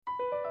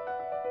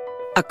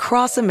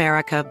Across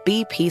America,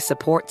 BP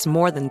supports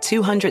more than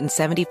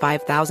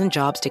 275,000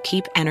 jobs to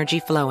keep energy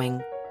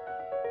flowing.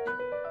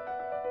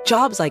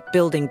 Jobs like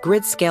building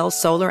grid-scale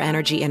solar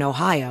energy in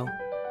Ohio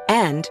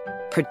and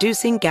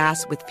producing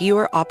gas with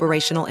fewer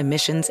operational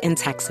emissions in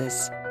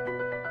Texas.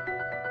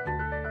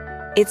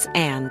 It's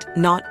and,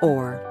 not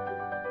or.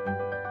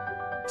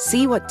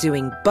 See what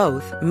doing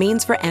both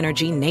means for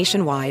energy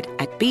nationwide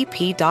at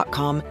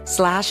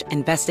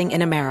bp.com/investing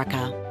in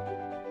America.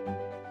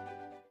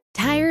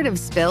 Tired of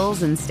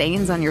spills and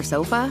stains on your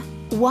sofa?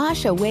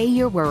 Wash away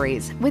your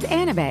worries with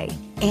Anabei.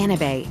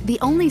 Anabei, the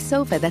only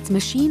sofa that's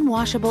machine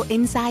washable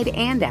inside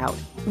and out,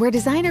 where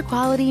designer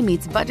quality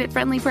meets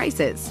budget-friendly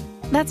prices.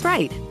 That's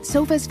right,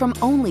 sofas from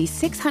only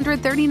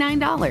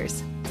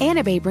 $639.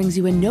 Anabei brings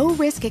you a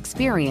no-risk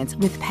experience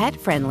with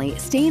pet-friendly,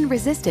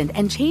 stain-resistant,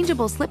 and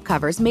changeable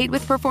slipcovers made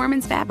with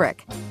performance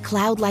fabric,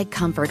 cloud-like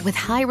comfort with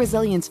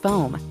high-resilience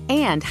foam,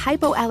 and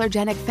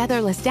hypoallergenic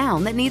featherless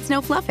down that needs no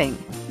fluffing.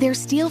 Their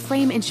steel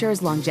frame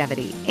ensures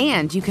longevity,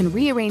 and you can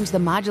rearrange the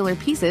modular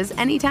pieces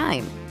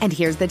anytime. And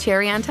here's the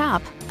cherry on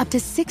top, up to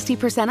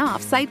 60%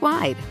 off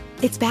site-wide.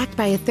 It's backed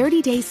by a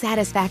 30-day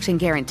satisfaction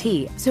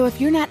guarantee, so if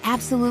you're not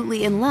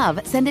absolutely in love,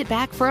 send it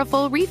back for a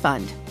full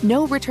refund.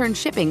 No return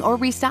shipping or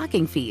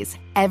restocking fees.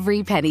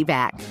 Every penny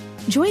back.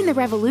 Join the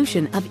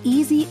revolution of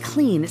easy,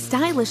 clean,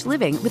 stylish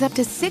living with up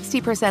to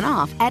 60%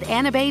 off at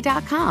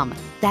anabei.com.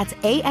 That's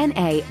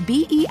ANABEI.com.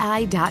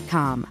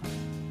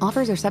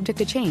 Offers are subject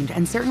to change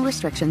and certain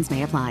restrictions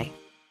may apply.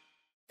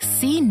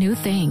 See new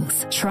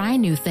things, try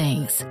new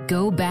things,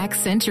 go back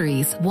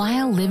centuries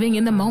while living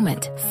in the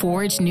moment,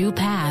 forge new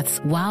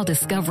paths while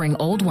discovering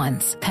old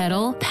ones,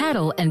 pedal,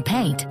 paddle, and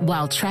paint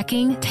while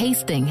trekking,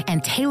 tasting,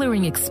 and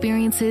tailoring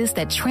experiences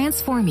that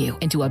transform you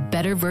into a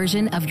better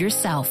version of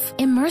yourself.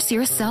 Immerse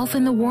yourself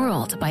in the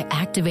world by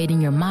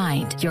activating your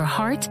mind, your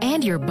heart,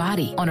 and your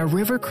body on a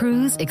river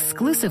cruise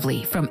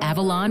exclusively from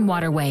Avalon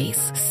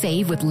Waterways.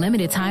 Save with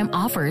limited time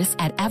offers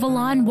at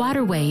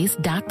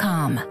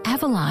AvalonWaterways.com.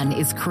 Avalon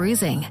is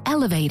cruising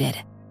elevated.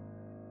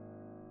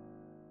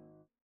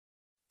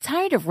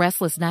 Tired of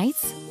restless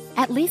nights?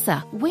 At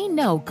Leesa, we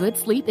know good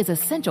sleep is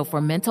essential for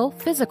mental,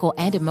 physical,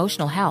 and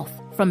emotional health.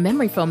 From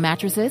memory foam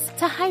mattresses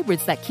to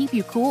hybrids that keep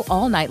you cool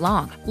all night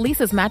long,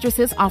 Leesa's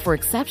mattresses offer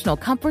exceptional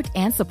comfort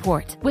and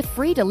support with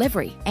free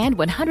delivery and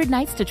 100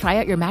 nights to try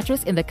out your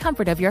mattress in the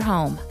comfort of your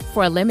home.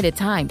 For a limited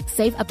time,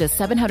 save up to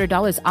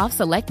 $700 off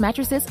select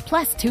mattresses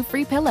plus 2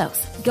 free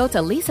pillows. Go to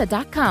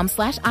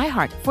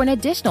leesa.com/iHeart for an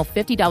additional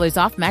 $50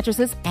 off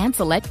mattresses and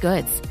select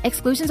goods.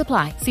 Exclusions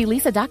apply. See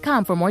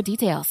leesa.com for more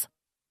details.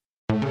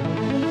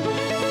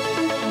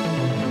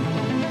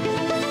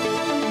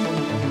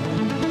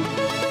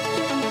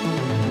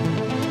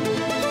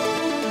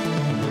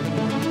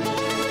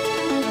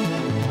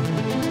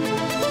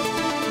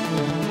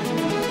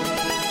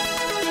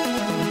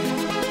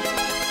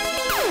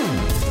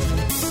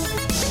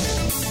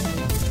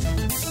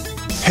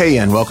 Hey,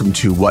 and welcome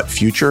to What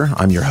Future?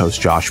 I'm your host,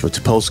 Joshua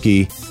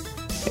Topolsky,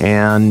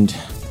 and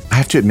I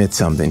have to admit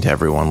something to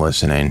everyone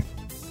listening.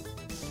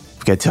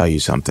 I've got to tell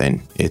you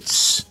something.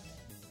 It's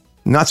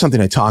not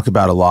something I talk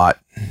about a lot.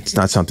 It's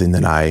not something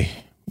that I,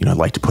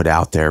 like to put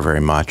out there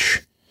very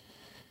much.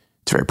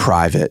 It's very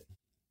private,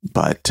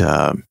 but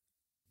I'm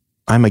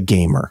a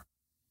gamer.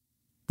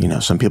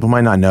 Some people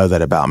might not know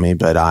that about me,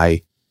 but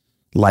I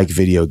like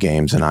video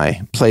games and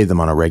I play them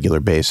on a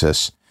regular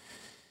basis.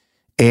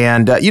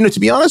 And, to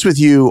be honest with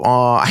you,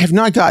 I have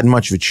not gotten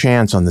much of a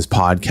chance on this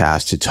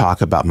podcast to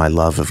talk about my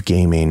love of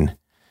gaming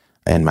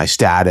and my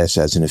status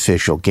as an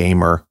official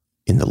gamer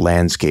in the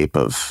landscape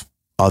of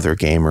other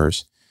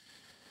gamers.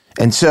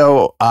 And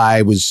so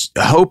I was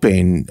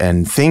hoping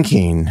and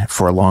thinking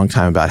for a long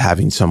time about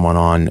having someone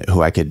on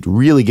who I could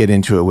really get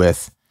into it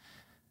with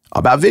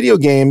about video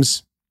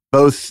games,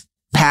 both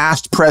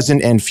past,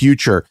 present, and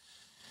future.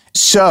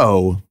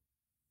 So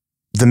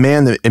the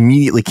man that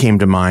immediately came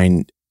to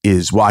mind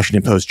is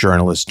Washington Post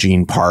journalist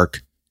Gene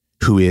Park,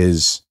 who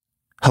is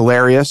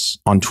hilarious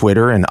on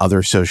Twitter and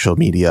other social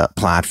media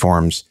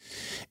platforms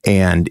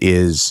and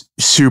is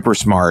super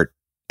smart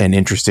and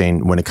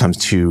interesting when it comes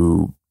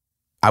to,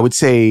 I would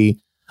say,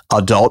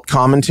 adult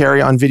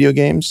commentary on video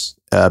games,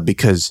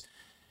 because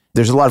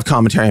there's a lot of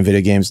commentary on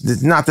video games.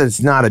 It's not that it's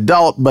not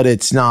adult, but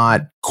it's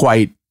not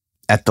quite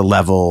at the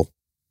level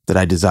that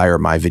I desire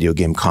my video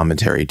game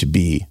commentary to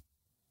be.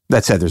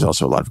 That said, there's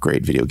also a lot of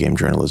great video game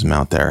journalism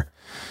out there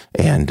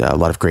and a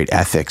lot of great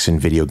ethics in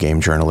video game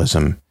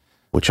journalism,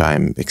 which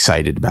I'm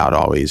excited about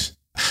always.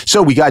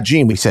 So we got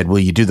Gene. We said, will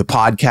you do the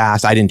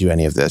podcast? I didn't do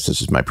any of this.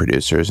 This is my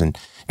producers. And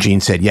Gene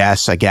said,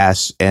 yes, I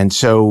guess. And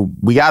so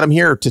we got him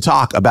here to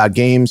talk about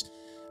games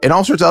and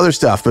all sorts of other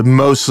stuff, but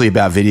mostly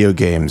about video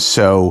games.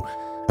 So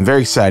I'm very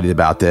excited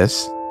about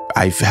this.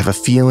 I have a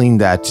feeling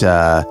that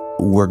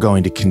we're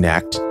going to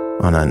connect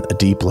on a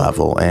deep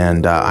level,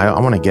 and I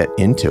want to get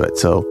into it.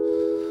 So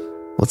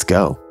let's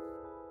go.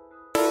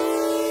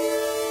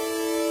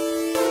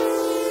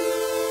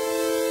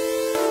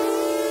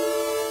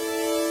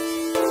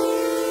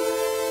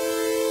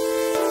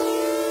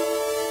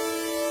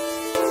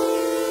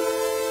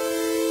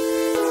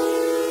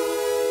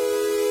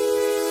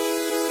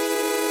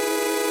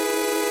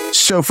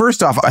 So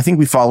first off, I think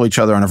we follow each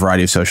other on a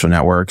variety of social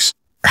networks.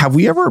 Have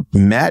we ever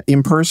met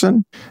in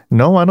person?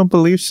 No, I don't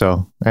believe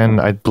so. And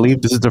I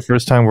believe this is the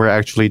first time we're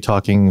actually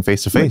talking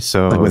face to face.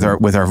 So Like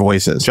with our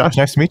voices. Josh,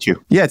 nice to meet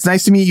you. Yeah, it's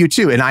nice to meet you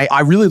too. And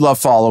I really love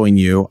following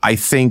you. I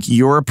think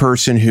you're a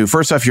person who,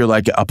 first off, you're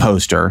like a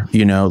poster,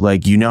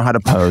 like you know how to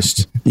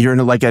post. You're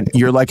like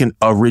an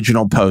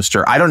original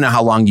poster. I don't know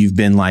how long you've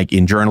been like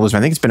in journalism.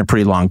 I think it's been a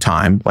pretty long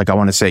time. Like I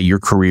want to say your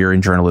career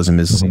in journalism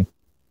is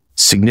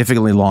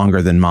significantly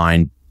longer than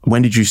mine.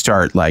 When did you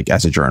start like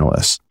as a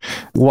journalist?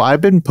 Well,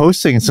 I've been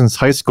posting since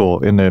high school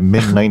in the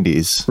mid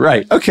 90s.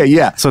 Right. Okay.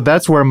 Yeah. So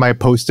that's where my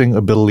posting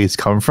abilities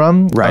come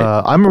from. Right.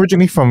 I'm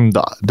originally from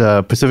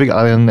the Pacific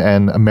Island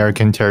and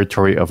American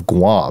territory of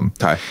Guam.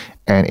 Okay.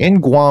 And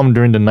in Guam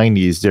during the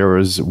 90s, there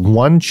was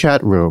one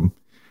chat room.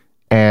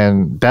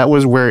 And that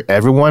was where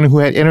everyone who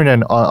had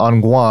internet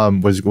on Guam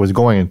was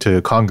going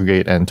to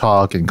congregate and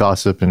talk and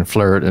gossip and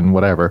flirt and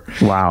whatever.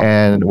 Wow.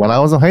 And when I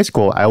was in high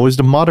school, I was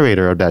the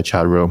moderator of that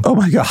chat room. Oh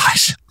my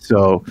gosh.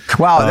 So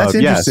wow, that's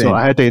interesting. Yeah, so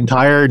I had the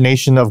entire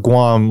nation of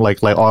Guam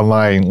like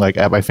online, like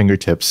at my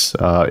fingertips.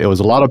 It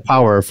was a lot of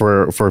power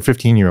for a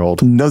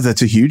 15-year-old. No,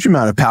 that's a huge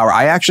amount of power.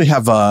 I actually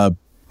have a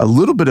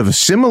little bit of a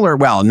similar,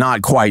 well,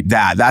 not quite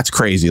that. That's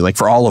crazy. Like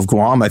for all of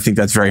Guam, I think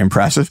that's very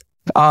impressive.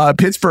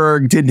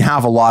 Pittsburgh didn't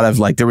have a lot of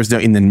like, there was no,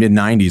 in the mid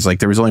 90s, like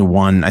there was only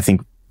one, I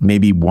think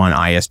maybe one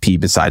ISP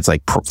besides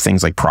like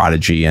things like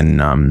Prodigy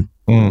and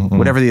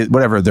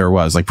whatever there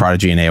was, like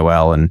Prodigy and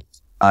AOL, and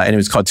it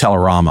was called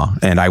Telerama.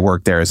 And I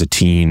worked there as a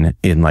teen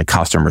in like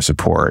customer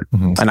support.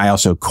 And I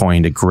also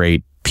coined a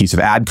great piece of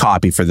ad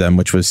copy for them,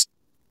 which was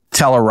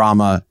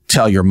Telerama,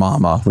 tell your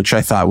mama, which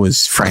I thought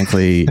was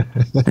frankly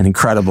an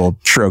incredible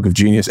stroke of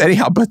genius.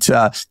 Anyhow, but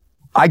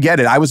I get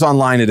it. I was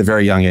online at a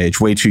very young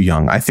age, way too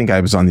young. I think I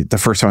was on the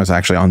first time I was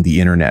actually on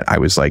the internet. I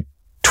was like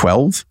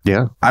 12.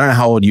 Yeah. I don't know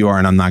how old you are,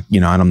 and I'm not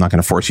going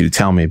to force you to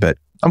tell me, but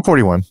I'm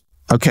 41.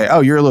 Okay. Oh,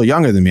 you're a little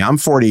younger than me. I'm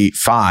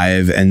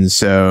 45. And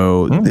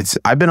so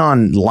I've been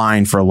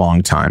online for a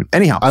long time.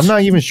 Anyhow. I'm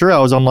not even sure I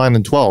was online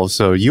in 12.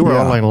 So you were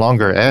online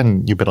longer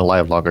and you've been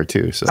alive longer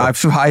too. So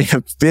I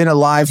have been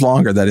alive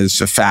longer. That is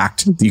a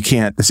fact. You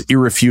can't, it's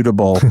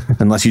irrefutable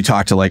unless you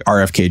talk to like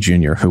RFK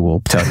Jr., who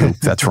will tell you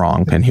that's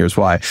wrong. And here's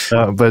why.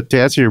 But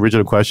to answer your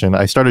original question,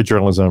 I started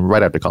journalism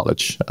right after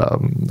college.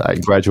 I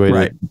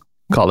graduated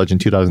college in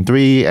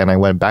 2003, and I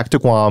went back to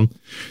Guam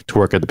to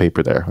work at the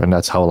paper there, and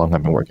that's how long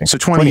I've been working. So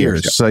 20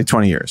 years. Yeah. So like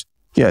 20 years.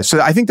 Yeah. So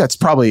I think that's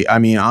probably, I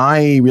mean,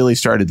 I really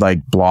started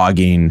like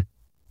blogging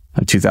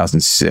in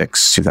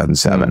 2006,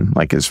 2007,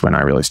 like is when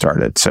I really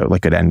started. So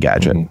like at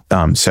Engadget.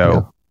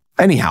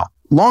 Anyhow,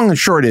 long and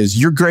short is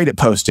you're great at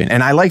posting,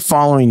 and I like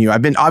following you.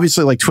 I've been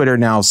obviously like Twitter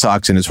now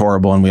sucks and is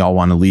horrible, and we all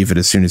want to leave it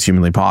as soon as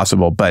humanly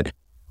possible. But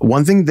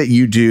one thing that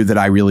you do that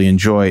I really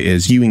enjoy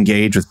is you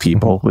engage with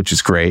people, which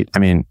is great. I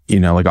mean,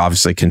 like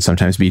obviously can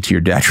sometimes be to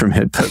your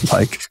detriment, but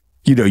like,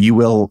 you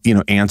will,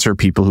 answer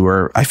people who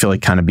are, I feel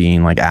like kind of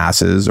being like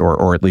asses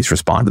or at least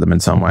respond to them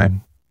in some way,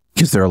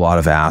 because there are a lot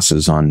of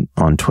asses on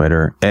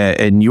Twitter.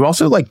 And you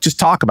also like just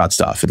talk about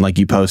stuff, and like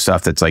you post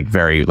stuff that's like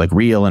very like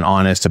real and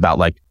honest about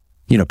like,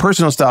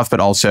 personal stuff, but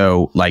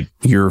also like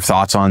your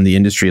thoughts on the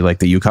industry like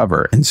that you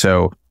cover. And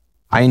so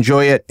I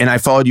enjoy it, and I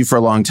followed you for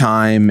a long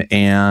time,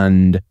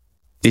 and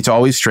it's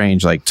always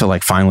strange, like to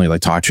like finally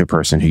like talk to a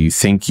person who you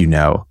think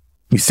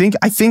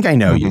I think I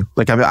know you.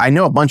 Like I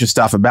know a bunch of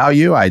stuff about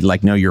you. I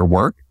like know your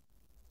work,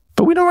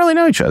 but we don't really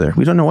know each other.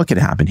 We don't know what could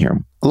happen here.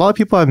 A lot of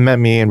people have met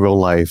me in real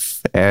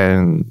life,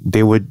 and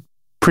they would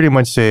pretty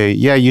much say,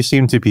 "Yeah, you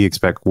seem to be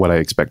what I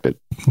expected,"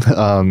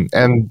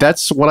 and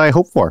that's what I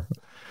hope for.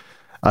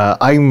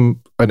 I'm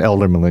an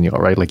elder millennial,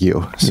 right? Like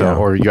you. So,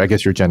 or you, I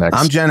guess you're Gen X.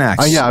 I'm Gen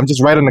X. Yeah, I'm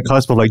just right on the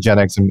cusp of like Gen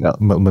X and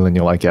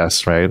millennial, I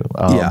guess, right?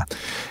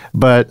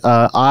 But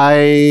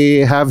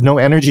I have no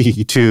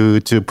energy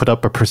to put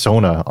up a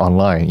persona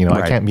online.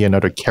 I can't be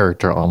another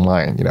character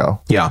online.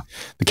 Yeah.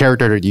 The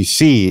character that you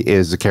see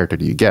is the character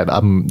that you get.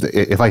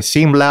 If I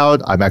seem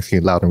loud, I'm actually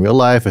loud in real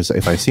life.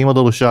 If I seem a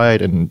little shy,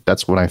 and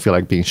that's when I feel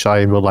like being shy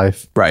in real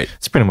life. Right.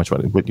 It's pretty much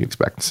what you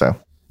expect. So.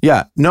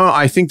 Yeah, no,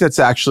 I think that's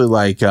actually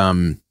like,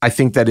 I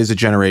think that is a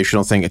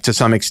generational thing to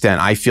some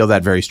extent. I feel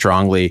that very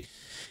strongly.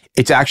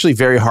 It's actually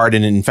very hard.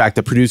 And in fact,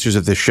 the producers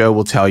of the show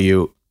will tell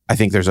you, I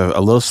think there's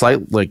a little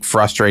slight like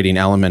frustrating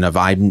element of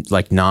I'm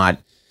like not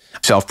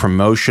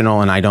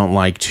self-promotional, and I don't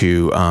like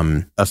to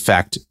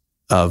affect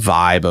a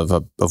vibe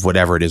of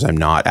whatever it is I'm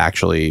not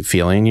actually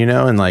feeling,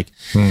 and like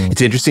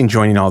it's interesting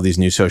joining all these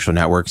new social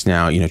networks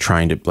now,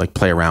 trying to like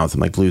play around with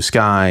them, like Blue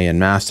Sky and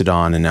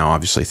Mastodon, and now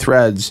obviously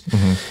Threads.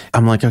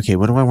 I'm like, okay,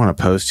 what do I want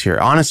to post here?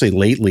 Honestly,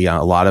 lately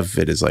a lot of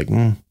it is like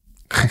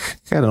I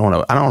don't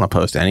want to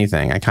post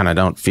anything. I kind of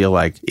don't feel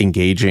like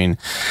engaging.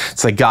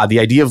 It's like, God, the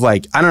idea of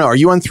like, I don't know. Are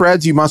you on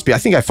Threads? You must be. I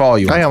think I follow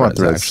you on Threads. I am on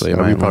Threads. Actually.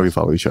 We probably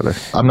follow each other.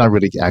 I'm not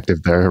really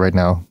active there right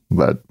now,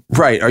 but.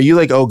 Right. Are you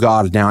like, oh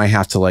God, now I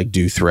have to like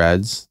do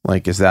Threads?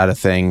 Like, is that a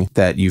thing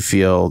that you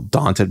feel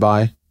daunted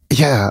by?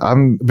 Yeah,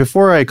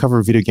 before I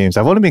cover video games,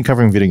 I've only been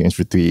covering video games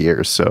for 3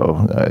 years.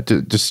 So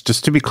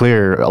just to be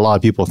clear, a lot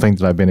of people think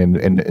that I've been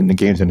in the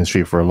games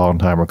industry for a long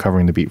time or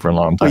covering the beat for a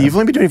long time. Oh, you've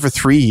only been doing it for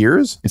 3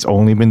 years? It's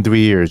only been 3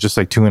 years, just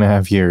like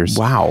 2.5 years.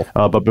 Wow.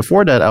 But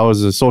before that, I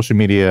was a social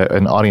media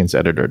and audience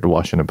editor at the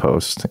Washington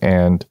Post.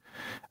 And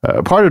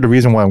part of the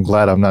reason why I'm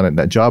glad I'm not in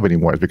that job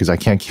anymore is because I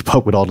can't keep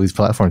up with all these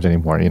platforms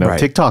anymore. You know, Right.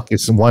 TikTok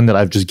is one that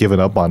I've just given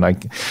up on.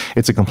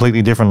 It's a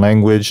completely different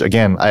language.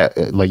 Again,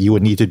 you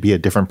would need to be a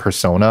different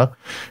persona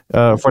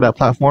for that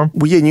platform.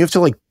 Well, yeah, and you have to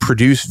like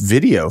produce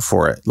video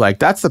for it. Like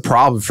that's the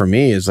problem for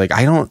me is like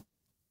I don't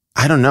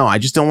know. I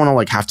just don't want to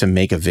like have to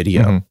make a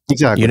video. Mhm.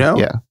 Exactly. You know?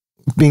 Yeah.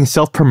 Being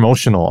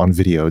self-promotional on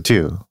video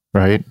too,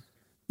 right?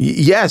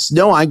 Yes,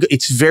 no,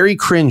 it's very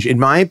cringe. In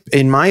my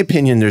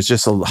opinion, there's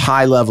just a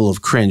high level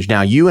of cringe.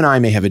 Now, you and I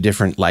may have a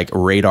different like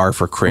radar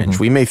for cringe.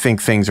 We may think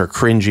things are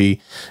cringy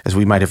as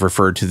we might have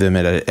referred to them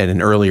at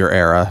an earlier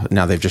era.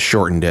 Now they've just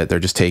shortened it. They're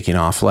just taking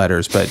off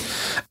letters. But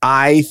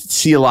I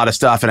see a lot of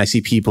stuff and I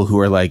see people who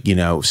are like, you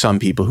know, some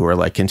people who are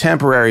like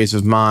contemporaries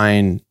of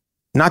mine,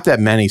 not that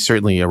many,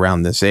 certainly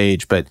around this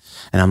age, and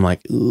I'm like,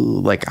 ooh,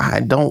 like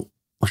I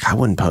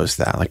wouldn't post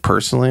that. Like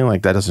personally,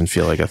 like that doesn't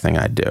feel like a thing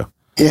I'd do.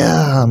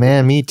 Yeah,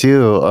 man, me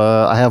too.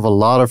 I have a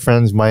lot of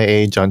friends my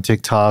age on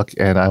TikTok,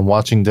 and I'm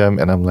watching them,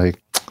 and I'm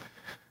like,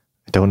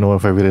 I don't know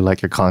if I really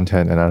like your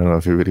content, and I don't know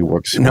if it really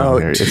works. No,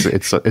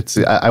 it's.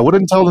 I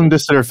wouldn't tell them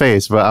this to their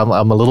face, but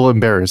I'm a little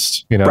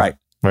embarrassed, you know.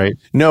 Right.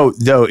 No,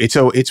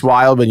 it's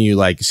wild when you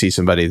like see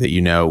somebody that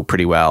you know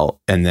pretty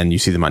well, and then you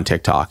see them on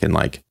TikTok, and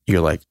like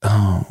you're like,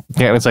 oh,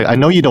 yeah. And it's like I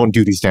know you don't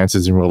do these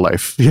dances in real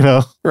life, you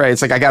know. Right.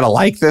 It's like I gotta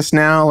like this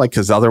now, like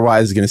because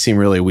otherwise it's gonna seem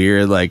really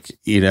weird. Like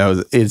you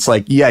know, it's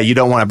like yeah, you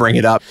don't want to bring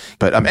it up,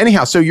 but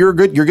anyhow. So you're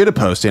good at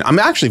posting. I'm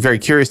actually very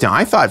curious now.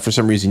 I thought for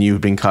some reason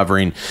you've been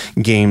covering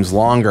games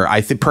longer.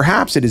 I think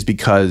perhaps it is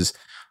because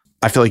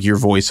I feel like your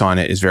voice on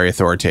it is very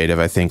authoritative.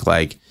 I think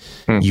like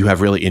you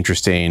have really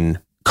interesting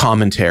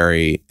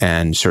commentary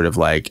and sort of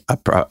like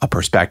a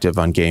perspective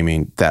on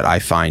gaming that I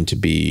find to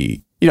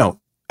be, you know,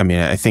 I mean,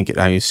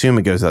 I assume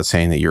it goes without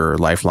saying that you're a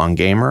lifelong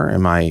gamer.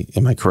 Am I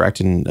correct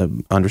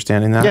in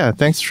understanding that? Yeah,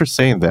 thanks for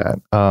saying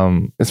that.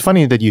 It's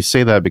funny that you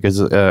say that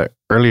because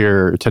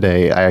earlier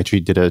today, I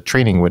actually did a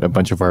training with a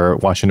bunch of our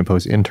Washington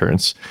Post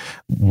interns.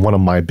 One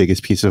of my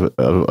biggest pieces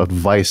of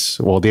advice,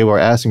 well, they were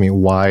asking me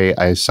why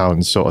I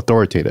sound so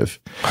authoritative.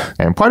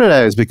 And part of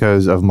that is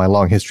because of my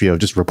long history of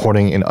just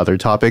reporting in other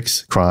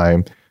topics,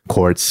 crime,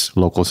 courts,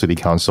 local city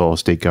council,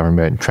 state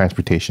government,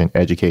 transportation,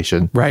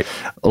 education. Right.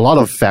 A lot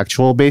of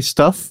factual based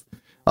stuff.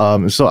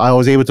 So I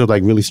was able to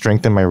like really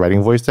strengthen my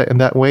writing voice in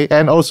that way.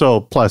 And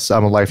also, plus,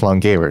 I'm a lifelong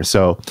gamer.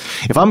 So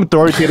if I'm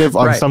authoritative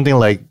on something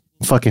like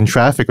fucking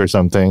traffic or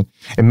something,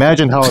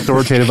 imagine how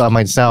authoritative I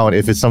might sound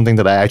if it's something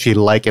that I actually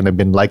like and have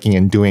been liking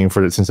and doing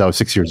since I was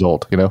 6 years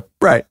old, you know?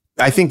 Right.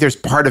 I think there's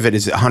part of it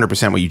is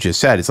 100% what you just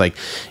said. It's like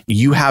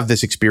you have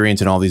this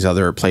experience in all these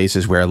other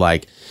places where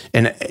like,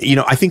 and you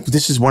know, I think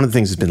this is one of the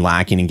things that's been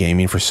lacking in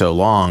gaming for so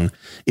long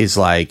is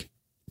like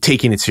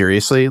taking it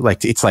seriously.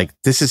 Like, it's like,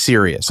 this is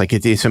serious. Like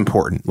it's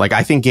important. Like,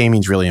 I think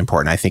gaming's really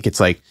important. I think it's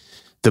like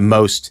the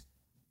most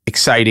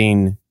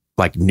exciting,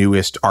 like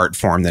newest art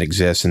form that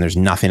exists. And there's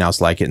nothing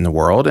else like it in the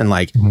world. And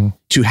like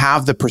to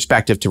have the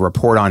perspective to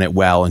report on it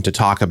well and to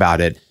talk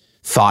about it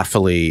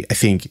thoughtfully, I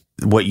think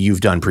what you've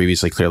done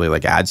previously clearly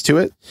like adds to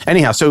it.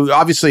 Anyhow, so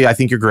obviously I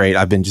think you're great.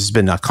 I've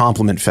been a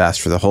compliment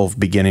fest for the whole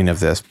beginning of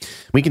this.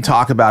 We can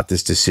talk about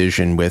this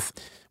decision with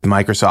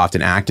Microsoft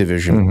and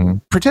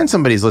Activision. Pretend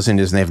somebody's listening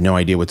to this and they have no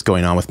idea what's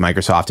going on with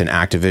Microsoft and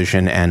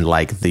Activision and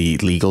like the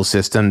legal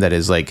system that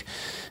is like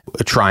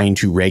trying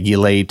to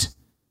regulate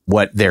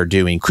what they're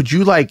doing. Could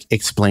you like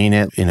explain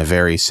it in a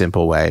very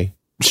simple way?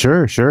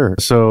 Sure.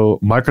 So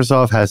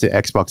Microsoft has the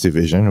Xbox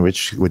division,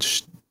 which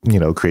you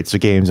know, creates the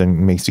games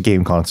and makes the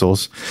game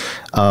consoles.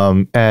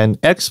 And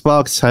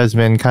Xbox has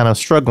been kind of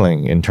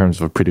struggling in terms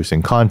of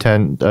producing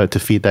content to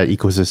feed that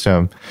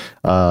ecosystem.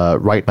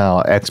 Right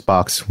now,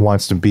 Xbox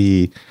wants to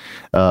be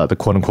the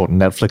quote unquote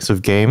Netflix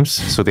of games.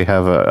 So they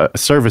have a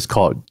service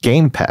called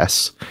Game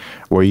Pass,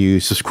 where you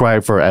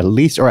subscribe for at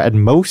least or at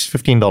most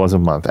 $15 a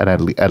month, and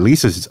at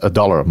least it's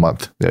 $1 a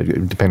month,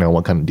 depending on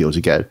what kind of deals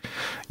you get.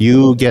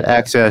 You get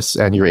access,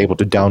 and you're able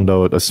to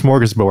download a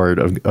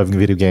smorgasbord of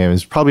video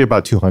games, probably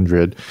about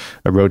 200,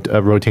 a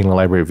rotating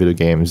library of video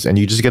games, and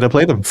you just get to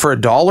play them for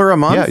 $1 a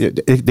month. Yeah,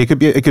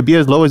 it could be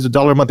as low as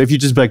 $1 a month if you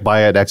just like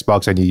buy it at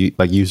Xbox and you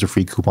like use a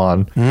free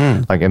coupon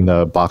like in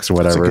the box or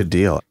whatever. That's a good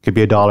deal. It could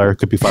be $1,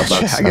 could be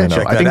 $5. I gotta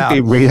check that I think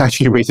out. they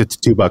actually raised it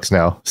to $2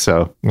 now.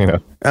 So you know.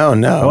 Oh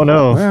no!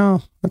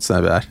 Well, that's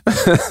not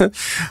bad.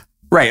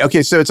 Right.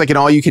 Okay. So it's like an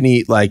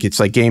all-you-can-eat. Like it's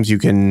like games you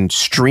can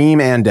stream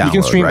and download. You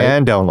can stream right?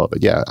 and download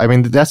it. Yeah. I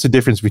mean, that's the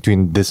difference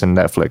between this and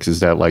Netflix is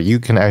that like you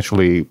can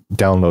actually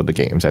download the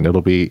games and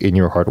it'll be in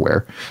your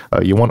hardware.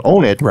 You won't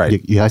own it.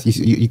 Right.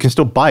 You can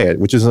still buy it,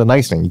 which is a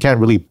nice thing. You can't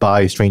really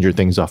buy Stranger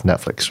Things off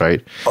Netflix,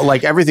 right?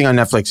 Like everything on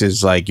Netflix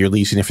is like you're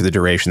leasing it for the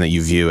duration that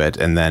you view it,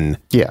 and then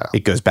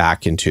it goes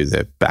back to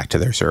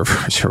their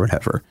servers or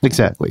whatever.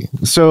 Exactly.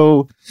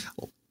 So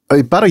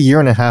about a year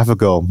and a half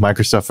ago,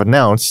 Microsoft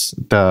announced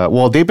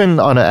they've been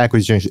on an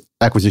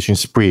acquisition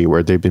spree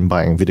where they've been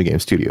buying video game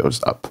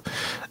studios up.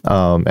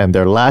 And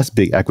their last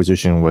big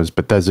acquisition was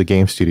Bethesda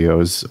Game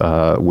Studios,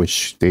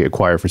 which they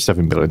acquired for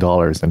 $7 billion.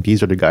 And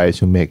these are the guys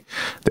who make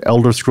the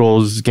Elder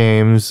Scrolls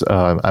games.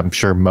 I'm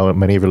sure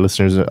many of your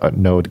listeners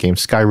know the game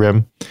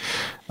Skyrim.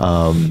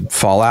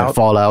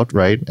 Fallout,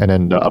 right? And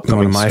then the upcoming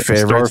one of my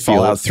favorites,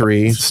 Fallout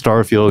 3.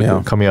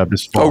 Starfield coming out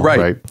this fall, Oh,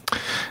 right.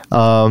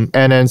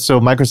 And then so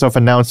Microsoft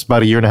announced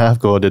about a year and a half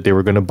ago that they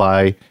were going to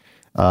buy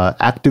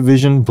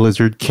Activision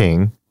Blizzard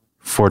King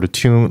for the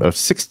tune of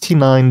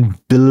 $69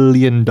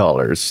 billion.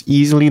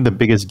 Easily the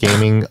biggest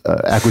gaming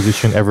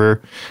acquisition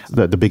ever,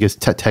 the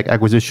biggest tech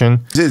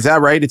acquisition. Is that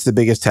right? It's the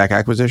biggest tech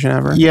acquisition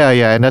ever? Yeah,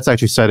 and that's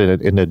actually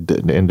cited in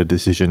the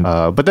decision.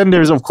 But then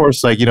there's, of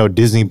course, like,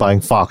 Disney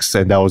buying Fox,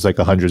 and that was like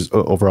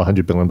over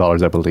 $100 billion,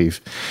 I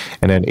believe.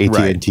 And then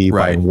AT&T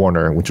buying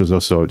Warner, which was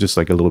also just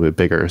like a little bit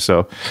bigger.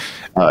 So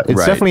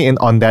it's definitely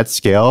on that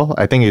scale.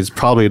 I think it's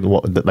probably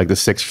like the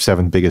 6th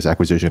or 7th biggest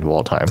acquisition of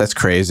all time. That's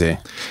crazy.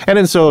 And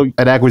then so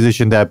an acquisition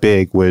that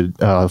big would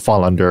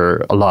fall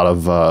under a lot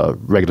of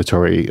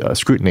regulatory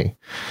scrutiny.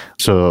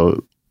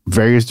 So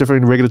various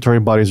different regulatory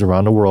bodies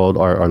around the world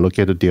are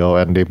looking at the deal,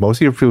 and they've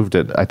mostly approved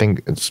it. I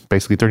think it's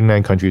basically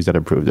 39 countries that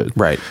approved it.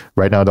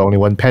 Right now, the only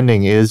one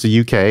pending is the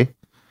UK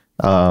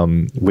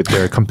with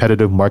their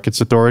Competitive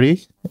Markets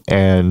Authority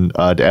and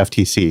the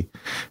FTC.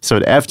 So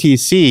the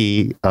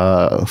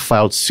FTC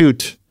filed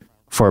suit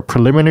for a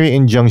preliminary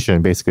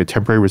injunction, basically a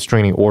temporary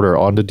restraining order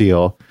on the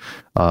deal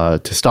to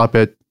stop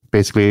it.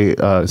 Basically,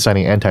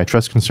 citing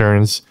antitrust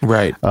concerns.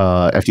 Right.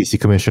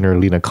 FTC Commissioner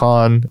Lina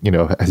Khan,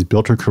 has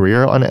built her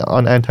career on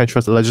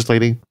antitrust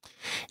legislating,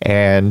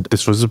 and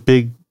this was a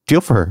big deal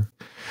for her.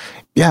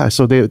 Yeah.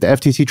 So the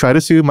FTC tried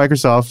to sue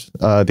Microsoft.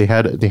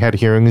 They had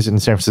hearings in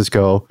San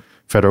Francisco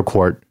federal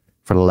court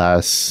for the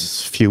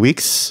last few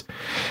weeks,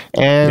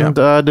 and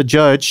the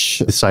judge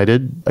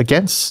decided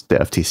against the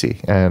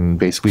FTC and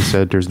basically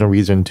said there's no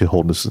reason to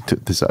hold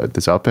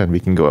this up, and we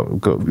can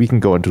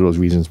go into those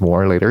reasons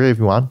more later if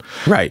you want.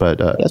 Right. But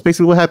that's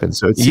basically what happened.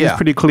 So it seems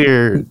pretty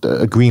clear,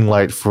 a green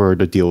light for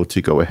the deal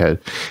to go ahead,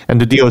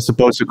 and the deal is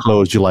supposed to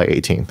close July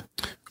 18th.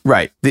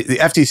 Right. The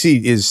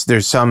FTC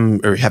there's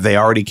some, or have they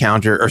already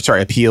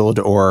appealed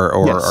or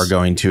are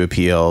going to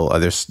appeal?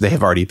 They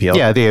have already appealed.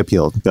 Yeah, they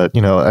appealed. But,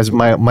 as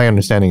my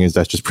understanding is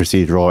that's just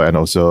procedural, and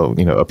also,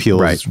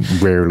 appeals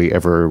rarely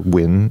ever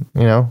win,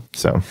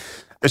 so.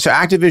 So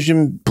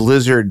Activision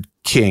Blizzard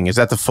King, is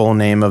that the full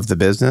name of the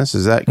business?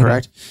 Is that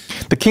correct?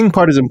 Mm-hmm. The King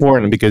part is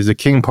important because the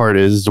King part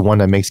is the one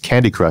that makes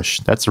Candy Crush.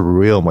 That's a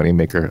real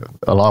moneymaker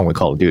along with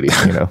Call of Duty,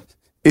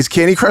 Is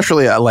Candy Crush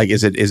really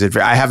is it?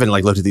 I haven't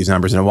looked at these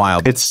numbers in a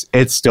while. It's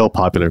still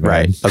popular, man.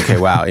 Right? Okay.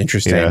 Wow.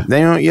 Interesting.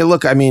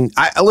 Look. I mean,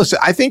 listen.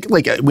 I think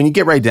when you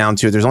get right down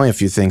to it, there's only a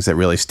few things that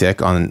really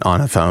stick on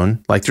a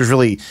phone. Like there's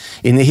really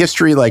in the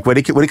history, when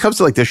it comes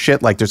to this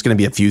shit, there's going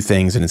to be a few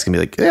things, and it's going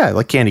to be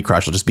like Candy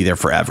Crush will just be there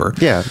forever.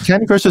 Yeah,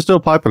 Candy Crush is still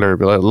popular,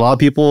 but a lot of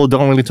people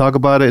don't really talk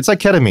about it. It's like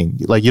ketamine.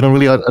 You don't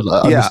really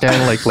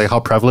understand like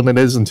how prevalent it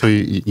is until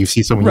you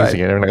see someone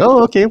using it, and you're like,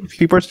 oh, okay,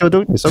 people are still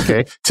doing this.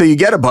 Okay, till you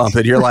get a bump,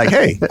 and you're like,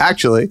 hey.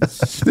 Actually,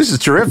 this is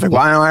terrific.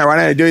 Why am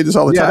I doing this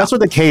all the time? Yeah, that's what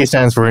the K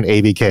stands for in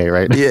ABK,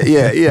 right?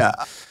 Yeah.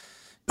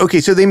 Okay,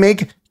 so they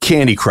make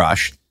Candy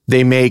Crush.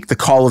 They make the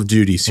Call of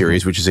Duty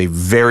series, which is a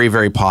very,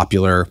 very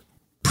popular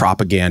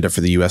propaganda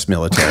for the U.S.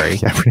 military.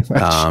 Yeah, pretty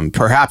much.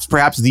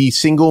 Perhaps the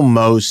single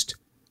most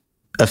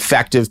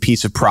effective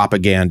piece of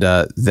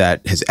propaganda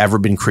that has ever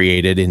been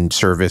created in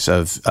service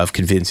of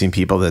convincing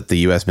people that the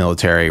U.S.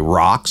 military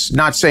rocks.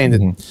 Not saying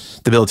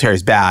that the military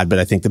is bad, but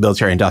I think the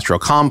military industrial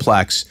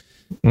complex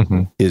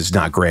is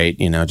not great,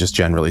 just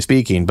generally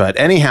speaking. But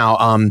anyhow,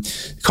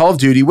 Call of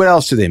Duty, what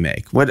else do they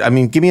make?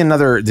 Give me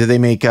another. Do they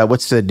make,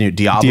 what's the new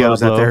Diablo? Is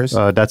that theirs?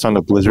 That's on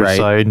the Blizzard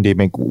side. They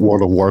make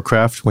World of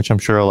Warcraft, which I'm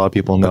sure a lot of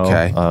people know.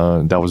 Okay.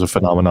 That was a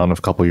phenomenon of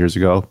a couple years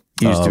ago.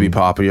 Used to be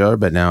popular,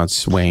 but now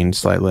it's waned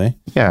slightly.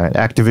 Yeah.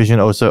 Activision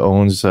also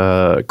owns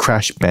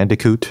Crash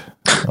Bandicoot.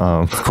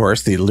 Of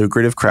course, the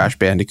lucrative Crash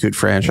Bandicoot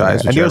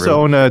franchise. Yeah. And they also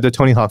own the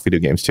Tony Hawk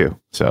video games too.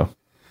 So.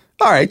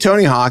 All right,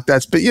 Tony Hawk.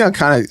 That's, but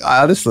kind of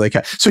honestly.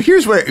 So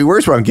where's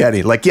where I'm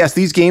getting. Yes,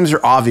 these games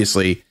are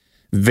obviously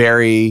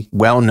very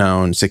well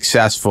known,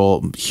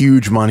 successful,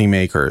 huge money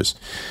makers.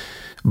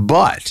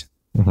 But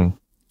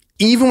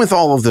even with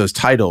all of those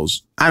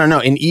titles, I don't know.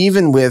 And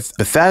even with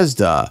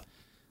Bethesda,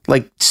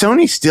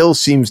 Sony still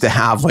seems to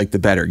have the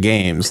better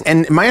games.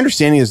 And my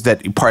understanding is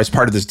that as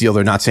part of this deal,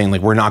 they're not saying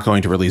we're not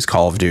going to release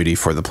Call of Duty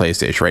for the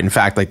PlayStation, right? In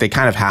fact, they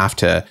kind of have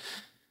to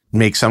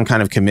make some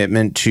kind of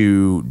commitment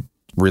to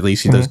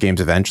releasing those games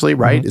eventually,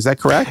 right? Is that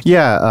correct?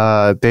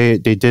 Yeah, they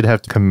did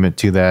have to commit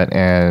to that,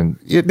 and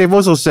they've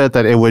also said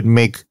that it would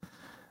make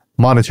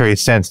monetary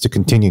sense to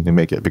continue to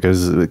make it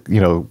because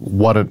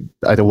one of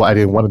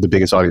the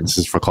biggest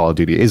audiences for Call of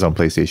Duty is on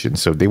PlayStation,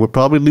 so they would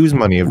probably lose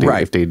money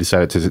if they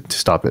decided to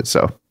stop it.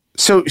 So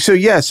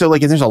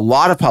there's a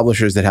lot of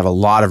publishers that have a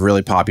lot of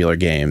really popular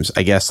games.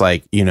 I guess on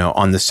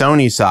the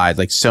Sony side,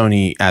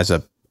 Sony as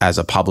as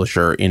a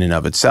publisher in and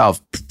of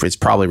itself, it's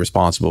probably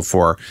responsible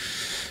for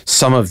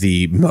some of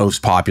the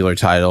most popular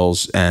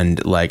titles.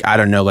 And like, I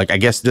don't know, like, I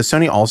guess, does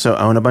Sony also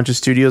own a bunch of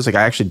studios? Like,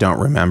 I actually don't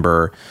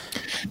remember.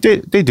 They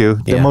do.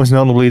 Yeah. Most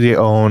notably, they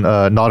own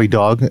Naughty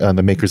Dog,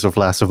 the makers of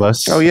Last of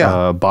Us. Oh,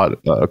 yeah.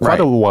 Bought quite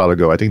a while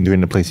ago, I think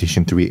during the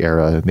PlayStation 3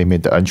 era. They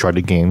made the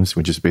Uncharted games,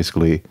 which is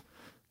basically,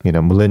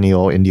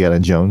 millennial Indiana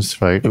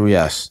Jones, right? Oh,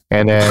 yes.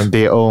 And then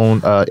they own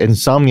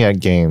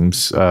Insomniac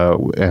Games,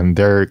 and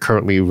they're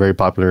currently very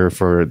popular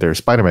for their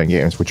Spider-Man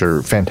games, which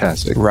are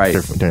fantastic. Right.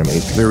 They're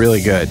amazing. They're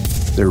really good.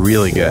 They're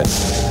really good.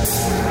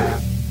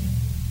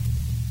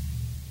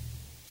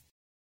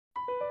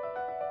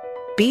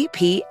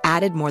 BP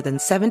added more than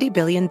 $70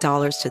 billion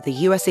to the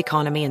U.S.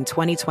 economy in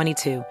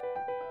 2022.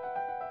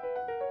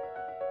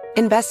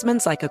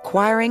 Investments like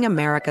acquiring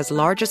America's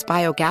largest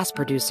biogas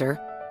producer,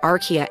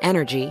 Archaea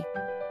Energy,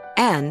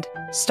 and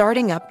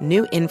starting up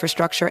new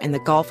infrastructure in the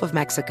Gulf of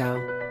Mexico.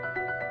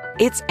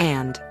 It's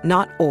and,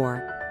 not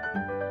or.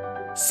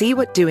 See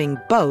what doing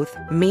both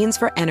means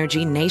for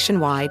energy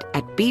nationwide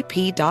at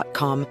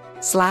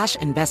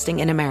bp.com/investing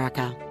in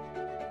America.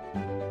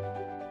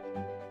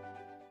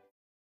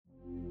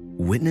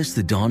 Witness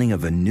the dawning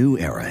of a new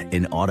era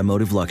in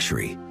automotive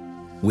luxury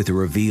with a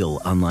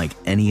reveal unlike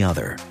any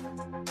other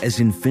as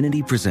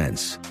Infiniti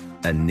presents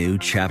a new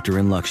chapter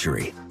in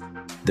luxury,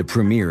 the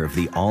premiere of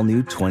the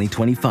all-new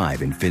 2025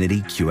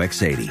 Infiniti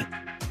QX80.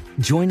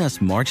 Join us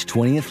March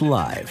 20th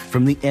live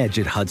from the Edge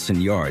at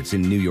Hudson Yards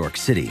in New York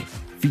City,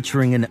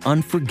 featuring an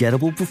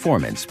unforgettable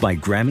performance by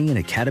Grammy and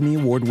Academy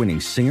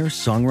Award-winning singer,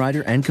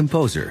 songwriter, and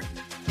composer,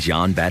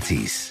 Jon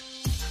Batiste.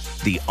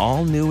 The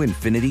all-new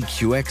Infiniti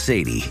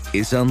QX80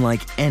 is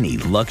unlike any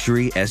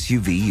luxury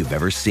SUV you've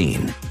ever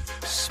seen.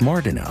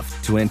 Smart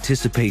enough to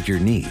anticipate your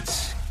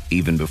needs,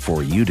 even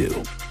before you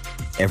do.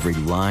 Every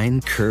line,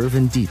 curve,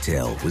 and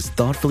detail was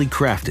thoughtfully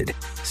crafted,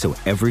 so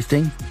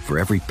everything for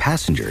every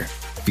passenger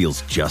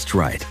feels just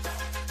right.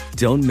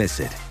 Don't miss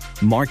it.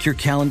 Mark your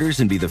calendars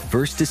and be the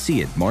first to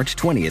see it March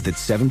 20th at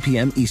 7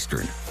 p.m.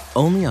 Eastern,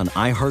 only on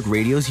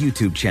iHeartRadio's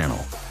YouTube channel.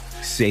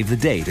 Save the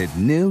date at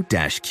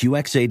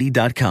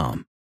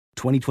new-QX80.com.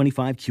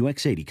 2025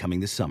 QX80 coming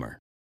this summer.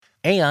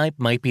 AI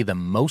might be the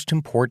most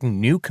important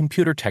new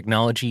computer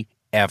technology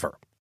ever.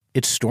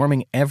 It's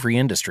storming every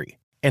industry,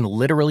 and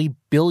literally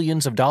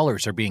billions of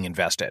dollars are being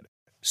invested.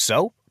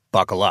 So,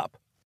 buckle up.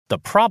 The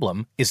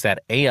problem is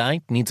that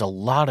AI needs a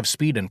lot of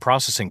speed and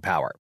processing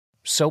power.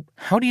 So,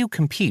 how do you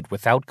compete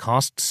without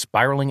costs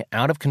spiraling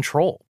out of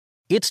control?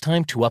 It's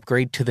time to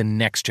upgrade to the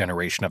next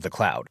generation of the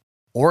cloud,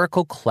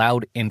 Oracle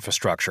Cloud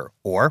Infrastructure,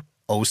 or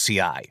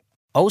OCI.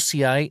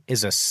 OCI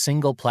is a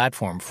single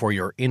platform for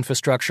your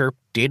infrastructure,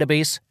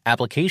 database,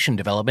 application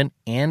development,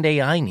 and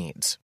AI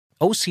needs.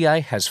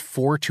 OCI has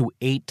 4 to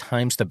 8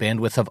 times the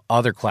bandwidth of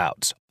other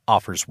clouds,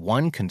 offers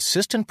one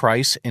consistent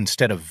price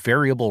instead of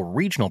variable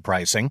regional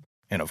pricing,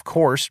 and of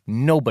course,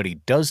 nobody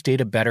does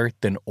data better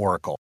than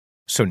Oracle.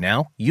 So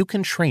now you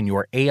can train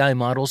your AI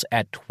models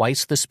at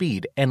twice the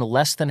speed and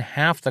less than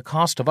half the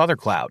cost of other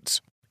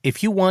clouds.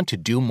 If you want to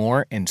do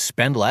more and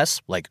spend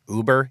less, like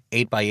Uber,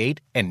 8x8,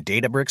 and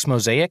Databricks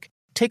Mosaic,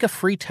 take a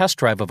free test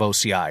drive of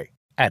OCI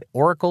at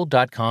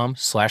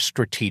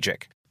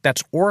oracle.com/strategic.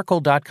 That's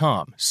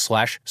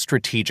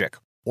oracle.com/strategic.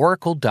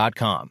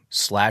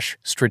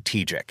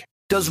 oracle.com/strategic.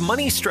 Does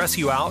money stress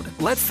you out?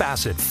 Let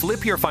Facet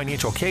flip your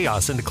financial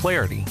chaos into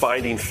clarity.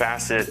 Finding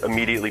Facet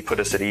immediately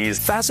put us at ease.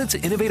 Facet's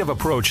innovative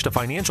approach to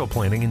financial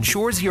planning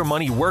ensures your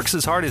money works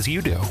as hard as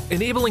you do,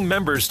 enabling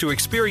members to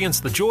experience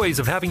the joys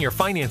of having your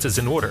finances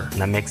in order.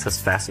 And that makes us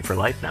Facet for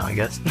life now, I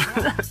guess.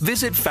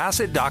 Visit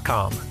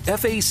Facet.com,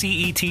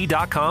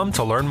 FACET.com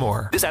to learn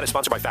more. This ad is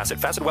sponsored by Facet.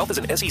 Facet Wealth is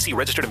an SEC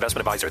registered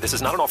investment advisor. This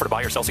is not an offer to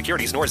buy or sell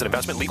securities, nor is it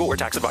investment, legal, or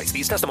tax advice.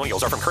 These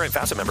testimonials are from current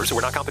Facet members who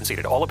are not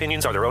compensated. All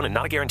opinions are their own and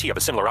not a guarantee of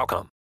a similar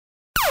outcome.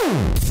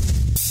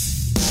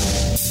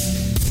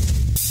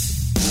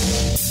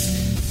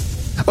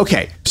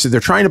 Okay, so they're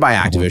trying to buy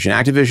Activision.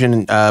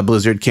 Activision,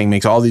 Blizzard King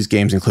makes all these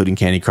games, including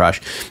Candy Crush.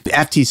 The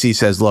FTC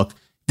says, look,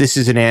 this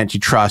is an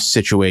antitrust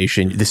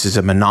situation. This is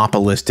a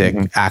monopolistic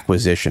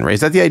acquisition, right? Is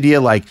that the idea?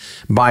 Like,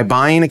 by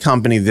buying a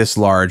company this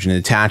large and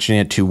attaching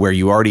it to where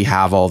you already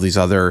have all these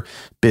other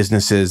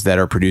businesses that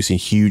are producing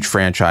huge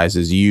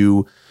franchises,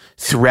 you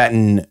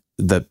threaten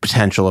the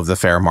potential of the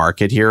fair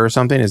market here or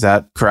something? Is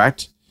that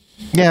correct?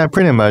 Yeah,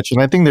 pretty much. And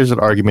I think there's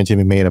an argument to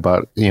be made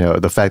about,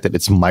 the fact that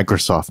it's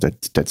Microsoft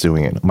that's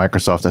doing it.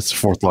 Microsoft, that's the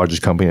 4th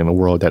largest company in the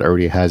world that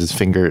already has its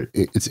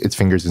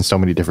fingers in so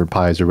many different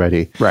pies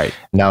already. Right.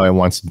 Now it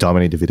wants to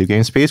dominate the video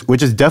game space,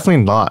 which is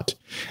definitely not.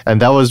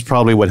 And that was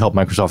probably what helped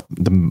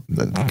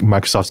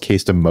Microsoft's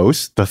case the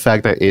most. The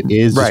fact that it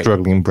is a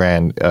struggling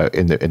brand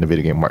in the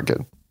video game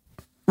market.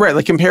 Right,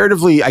 like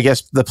comparatively, I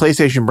guess the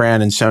PlayStation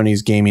brand and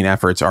Sony's gaming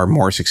efforts are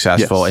more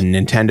successful, and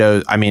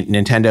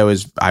Nintendo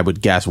is, I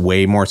would guess,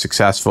 way more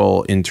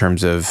successful in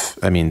terms of,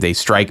 they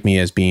strike me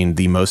as being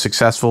the most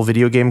successful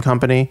video game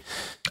company.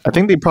 I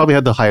think they probably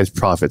had the highest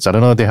profits. I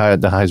don't know if they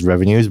had the highest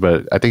revenues,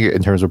 but I think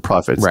in terms of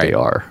profits, they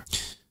are.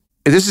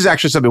 this is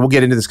actually something we'll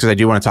get into this because I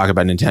do want to talk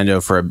about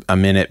Nintendo for a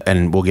minute,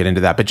 and we'll get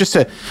into that. But just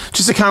to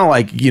kind of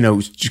like, you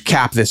know,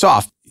 cap this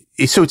off.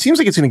 So it seems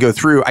like it's going to go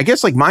through. I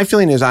guess like my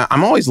feeling is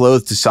I'm always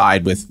loath to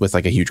side with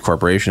like a huge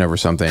corporation over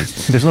something.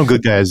 There's no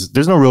good guys.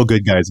 There's no real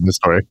good guys in the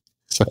story.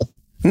 So.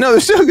 No,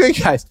 there's no good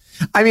guys.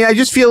 I mean, I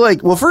just feel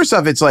like, well, first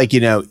off, it's like, you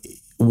know,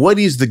 what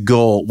is the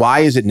goal? Why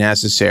is it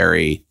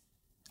necessary?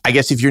 I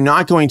guess if you're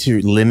not going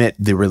to limit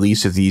the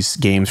release of these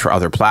games for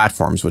other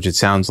platforms, which it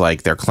sounds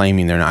like they're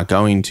claiming they're not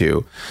going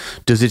to,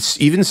 does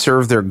it even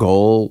serve their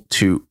goal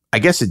to, I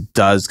guess it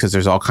does, because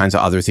there's all kinds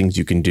of other things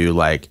you can do,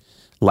 like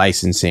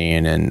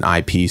licensing and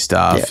IP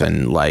stuff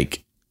and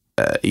like,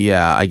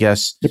 I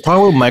guess. The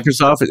problem with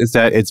Microsoft is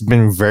that it's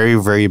been very,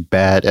 very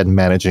bad at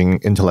managing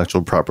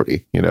intellectual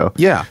property, you know?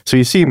 Yeah. So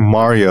you see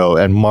Mario,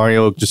 and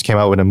Mario just came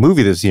out with a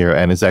movie this year,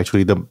 and it's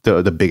actually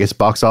the biggest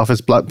box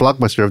office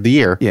blockbuster of the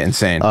year. Yeah,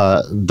 insane.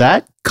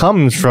 That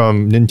comes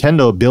from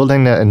Nintendo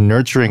building that and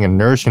nurturing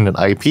that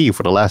IP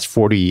for the last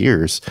 40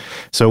 years.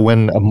 So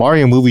when a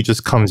Mario movie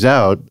just comes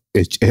out,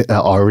 it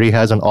already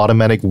has an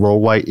automatic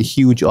worldwide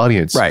huge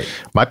audience. Right.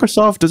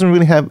 Microsoft doesn't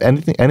really have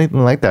anything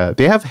like that.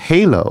 They have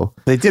Halo.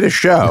 They did a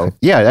show.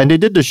 Yeah, and they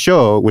did the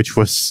show, which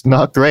was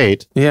not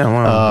great. Yeah.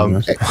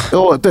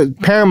 The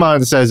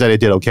Paramount says that it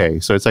did okay.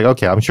 So it's like,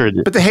 okay, I'm sure it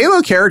did. But the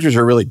Halo characters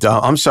are really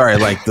dumb. I'm sorry,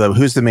 like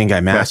who's the main guy?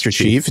 Master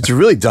Chief. It's a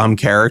really dumb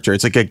character.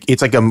 It's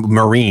like a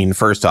Marine,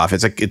 first off.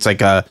 It's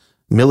like a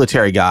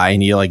military guy,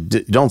 and you like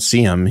don't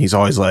see him. He's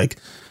always like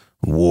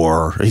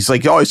war. He's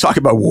like always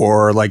talking about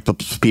war, like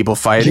people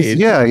fighting.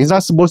 He's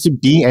not supposed to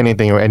be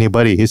anything or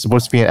anybody. He's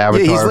supposed to be an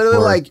avatar. Yeah, he's literally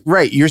like,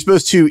 right, you're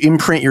supposed to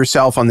imprint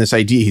yourself on this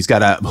ID. He's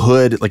got a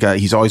hood,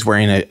 he's always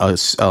wearing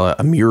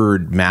a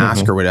mirrored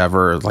mask or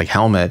whatever, like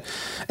helmet,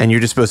 and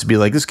you're just supposed to be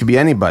like, this could be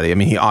anybody. I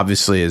mean, he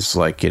obviously is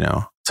like, you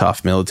know,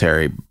 tough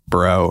military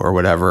bro or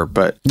whatever,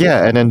 but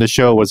yeah. And then the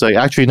show was like,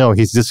 actually no,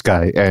 he's this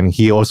guy, and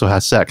he also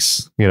has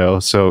sex, you know,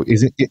 so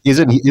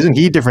isn't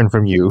he different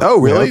from you? Oh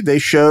really? You know? They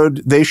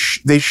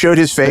showed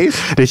his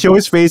face. They show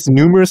his face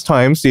numerous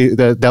times.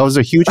 That was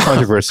a huge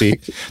controversy.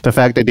 The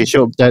fact that they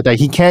show that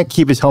he can't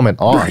keep his helmet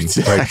on,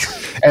 right?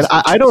 And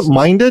I don't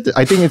mind it.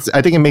 I think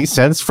it makes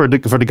sense for the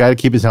guy to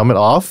keep his helmet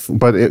off,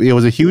 but it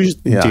was a huge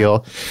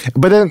deal.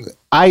 But then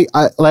I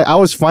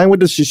was fine with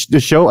the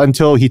show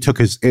until he took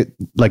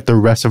the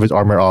rest of his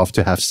armor off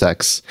to have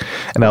sex,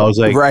 and I was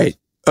like, right,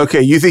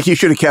 okay, you think he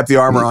should have kept the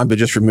armor on but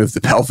just removed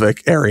the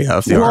pelvic area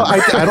of the armor?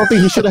 I don't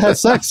think he should have had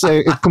sex.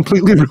 It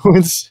completely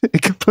ruins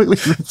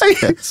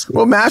sex.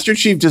 Well,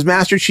 does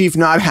Master Chief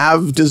not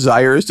have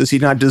desires? Does he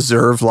not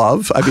deserve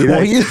love? I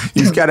mean,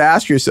 you've got to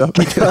ask yourself.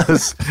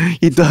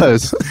 He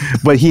does,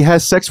 but he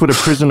has sex with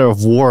a prisoner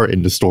of war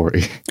in the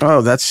story.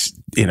 Oh, that's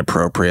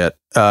inappropriate.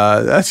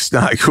 That's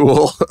not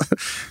cool.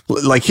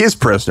 Like his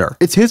prisoner.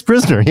 It's his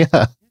prisoner,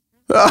 yeah.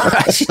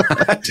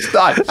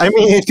 I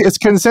mean, it's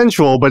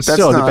consensual, but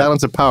still, the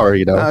balance of power,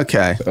 you know.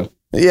 Okay.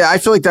 Yeah, I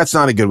feel like that's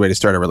not a good way to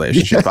start a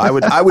relationship. I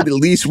would at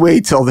least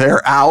wait till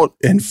they're out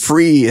and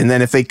free, and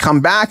then if they come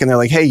back and they're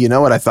like, "Hey, you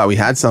know what? I thought we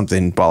had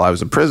something while I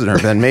was a prisoner,"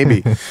 then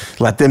maybe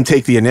let them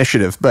take the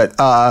initiative. But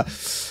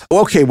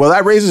okay, well,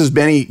 that raises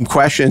many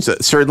questions.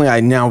 Certainly,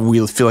 I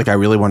feel like I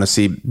really want to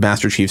see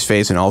Master Chief's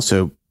face, and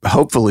also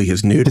hopefully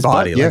his nude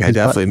body. Butt, I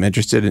definitely am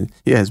interested in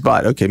his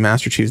butt. Okay,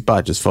 Master Chief's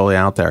butt just fully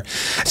out there.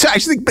 So I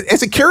actually think, but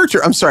as a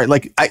character, I'm sorry,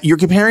 like you're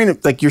comparing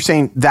it, like you're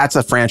saying that's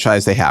a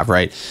franchise they have,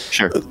 right?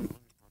 Sure.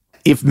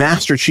 If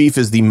Master Chief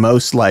is the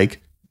most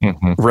like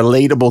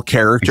relatable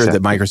character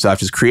that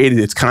Microsoft has created,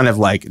 it's kind of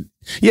like,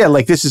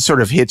 like this is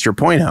sort of hits your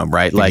point home,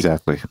 right? Like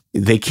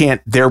they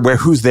can't,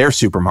 who's their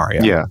Super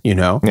Mario? Yeah. You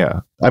know? Yeah.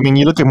 I mean,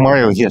 you look at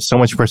Mario, he has so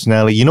much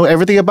personality. You know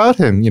everything about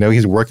him. You know,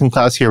 he's a working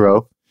class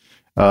hero.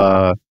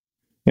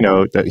 You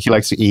know, he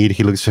likes to eat.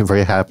 He looks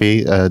very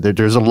happy.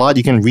 There's a lot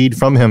you can read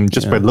from him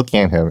just by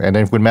looking at him. And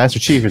then with Master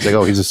Chief, it's like,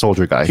 oh, he's a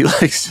soldier guy. He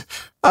likes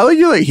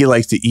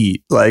to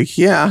eat. Like,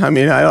 yeah, I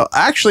mean,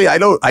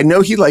 I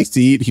know he likes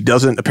to eat. He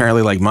doesn't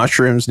apparently like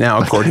mushrooms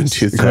now, according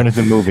to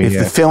the movie. If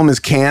the film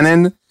is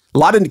canon, a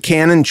lot of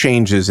canon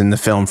changes in the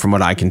film from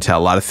what I can tell.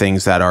 A lot of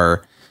things that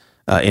are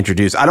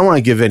introduced. I don't want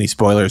to give any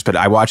spoilers, but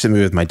I watched the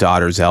movie with my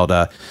daughter,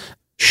 Zelda.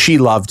 She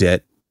loved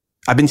it.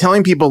 I've been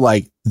telling people,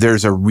 like,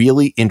 there's a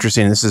really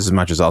interesting, this is as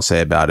much as I'll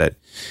say about it.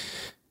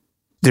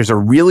 There's a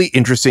really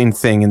interesting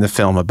thing in the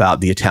film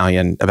about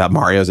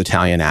Mario's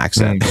Italian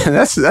accent.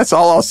 That's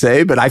all I'll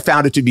say, but I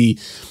found it to be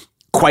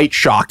quite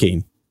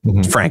shocking,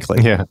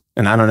 frankly. Yeah.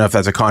 And I don't know if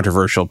that's a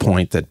controversial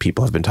point that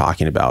people have been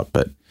talking about,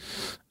 but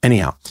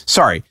anyhow,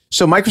 sorry.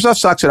 So Microsoft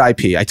sucks at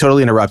IP. I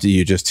totally interrupted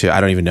you I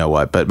don't even know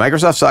what, but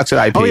Microsoft sucks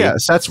at IP. Oh,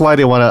 yes. That's why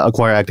they want to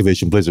acquire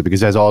Activision Blizzard,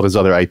 because it has all this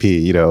other IP,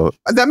 you know.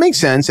 That makes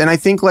sense. And I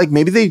think like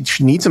maybe they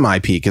need some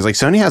IP, because like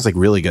Sony has like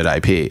really good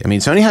IP. I mean,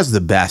 Sony has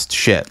the best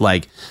shit.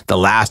 Like The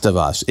Last of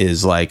Us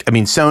is like, I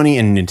mean, Sony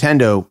and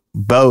Nintendo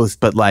both,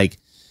 but like,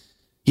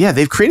 yeah,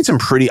 they've created some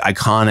pretty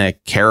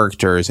iconic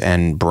characters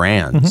and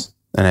brands.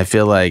 And I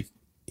feel like,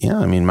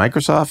 I mean,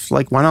 Microsoft,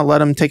 like, why not let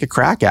them take a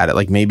crack at it?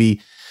 Like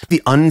maybe the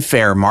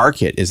unfair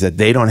market is that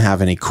they don't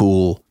have any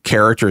cool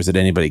characters that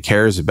anybody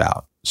cares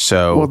about.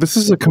 So, well, this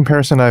is a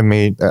comparison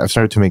I've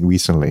started to make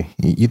recently.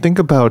 You think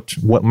about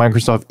what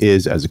Microsoft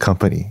is as a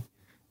company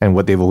and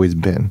what they've always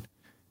been.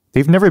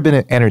 They've never been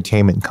an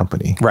entertainment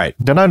company. Right.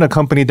 They're not a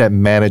company that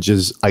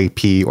manages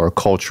IP or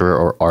culture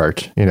or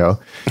art, you know.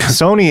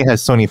 Sony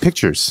has Sony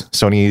Pictures.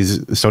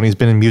 Sony's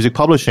been in music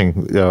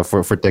publishing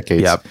for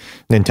decades. Yep.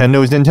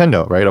 Nintendo is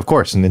Nintendo, right? Of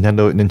course.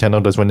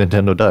 Nintendo does what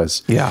Nintendo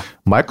does. Yeah.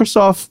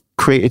 Microsoft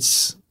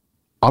creates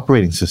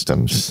operating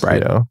systems,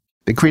 right? You know?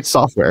 They create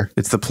software.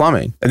 It's the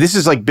plumbing. And this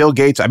is like Bill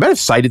Gates. I might have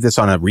cited this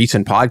on a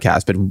recent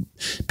podcast,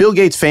 but Bill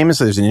Gates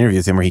famously, there's an interview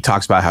with him where he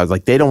talks about how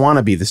like they don't want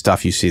to be the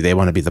stuff you see. They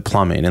want to be the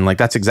plumbing. And like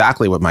that's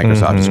exactly what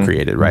Microsoft has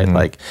created, right?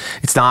 Like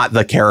it's not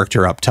the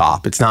character up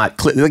top. It's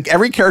not like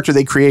every character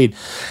they create,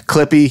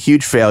 Clippy,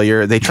 huge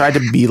failure. They tried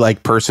to be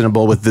like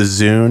personable with the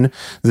Zune.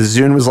 The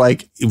Zune was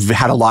like,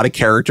 had a lot of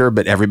character,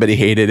 but everybody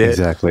hated it.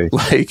 Exactly.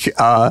 Like,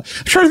 I'm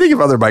trying to think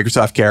of other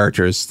Microsoft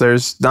characters.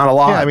 There's not a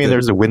lot. Yeah, I mean,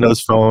 there's a Windows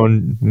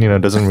Phone, you know,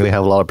 doesn't really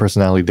have a lot of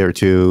personality there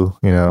too,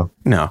 you know.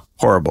 No,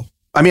 horrible.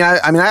 I mean, I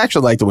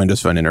actually like the Windows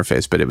Phone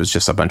interface, but it was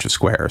just a bunch of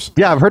squares.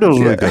 Yeah, I've heard it was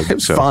really good. It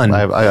was fun.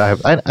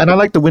 And I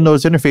like the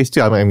Windows interface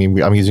too. I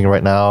mean, I'm using it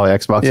right now,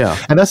 Xbox. Yeah.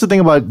 And that's the thing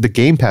about the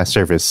Game Pass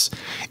service.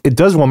 It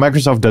does what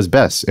Microsoft does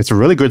best. It's a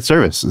really good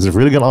service. It's a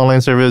really good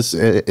online service.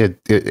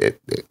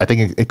 I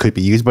think it could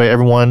be used by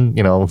everyone,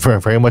 you know,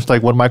 very much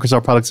like what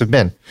Microsoft products have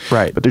been.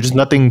 Right. But there's just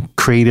nothing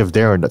creative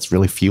there that's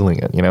really fueling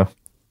it, you know?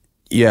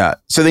 Yeah.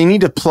 So they need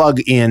to plug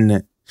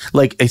in,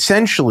 like,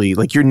 essentially,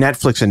 like your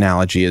Netflix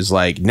analogy is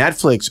like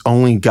Netflix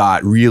only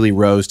really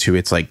rose to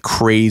its like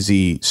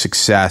crazy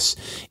success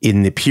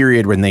in the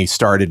period when they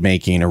started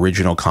making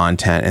original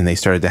content and they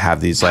started to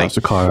have these like House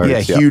of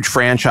Cards, huge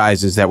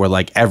franchises that were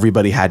like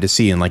everybody had to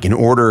see. And like in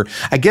order,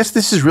 I guess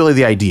this is really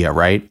the idea,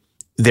 right?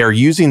 They're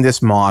using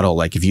this model.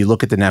 Like if you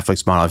look at the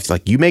Netflix model, it's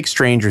like you make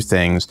Stranger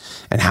Things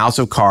and House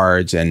of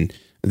Cards, and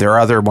there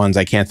are other ones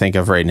I can't think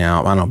of right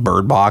now. I don't know,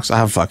 Bird Box. I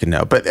don't fucking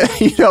know. But,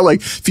 you know,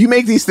 like if you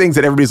make these things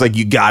that everybody's like,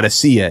 you got to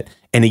see it,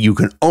 and you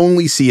can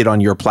only see it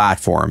on your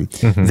platform,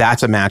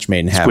 that's a match made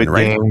in heaven, Squid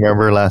right? Game,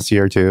 remember last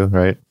year too,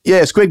 right?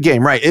 Yeah, Squid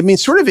Game, right. I mean,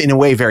 sort of in a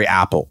way very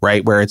Apple,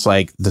 right? Where it's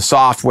like the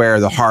software,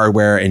 the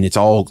hardware, and it's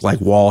all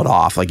like walled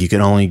off. Like you can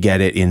only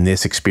get it in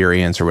this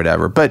experience or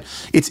whatever. But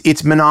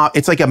it's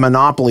like a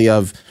monopoly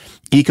of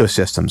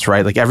ecosystems,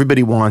 right? Like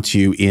everybody wants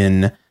you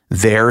in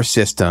their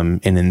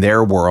system and in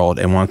their world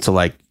and wants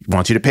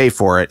you to pay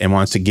for it and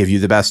wants to give you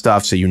the best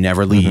stuff so you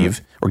never leave,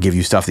 or give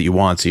you stuff that you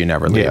want so you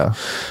never leave. Yeah.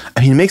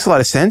 I mean, it makes a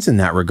lot of sense in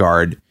that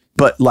regard,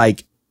 but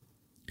like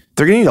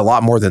they're going to need a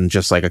lot more than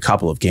just like a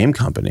couple of game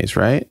companies,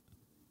 right?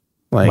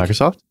 Like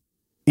Microsoft?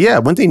 Yeah,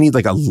 wouldn't they need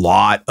like a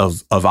lot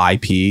of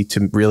IP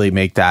to really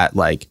make that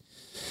like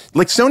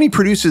Sony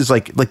produces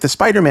like the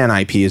Spider-Man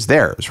IP is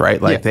theirs, right?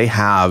 Like they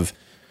have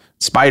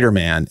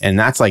Spider-Man, and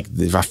that's like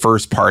the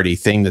first party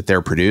thing that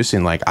they're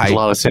producing. Like There's a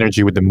lot of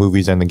synergy with the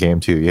movies and the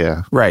game too.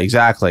 Yeah. Right.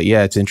 Exactly.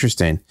 Yeah. It's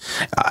interesting.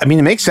 I mean,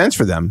 it makes sense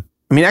for them.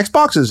 I mean,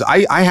 Xboxes,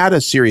 I had a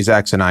Series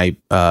X and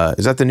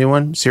is that the new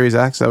one? Series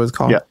X, that was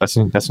called? Yeah, that's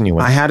a new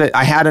one. I had it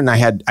and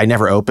I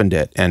never opened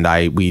it, and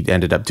we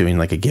ended up doing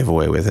like a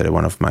giveaway with it at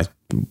one of my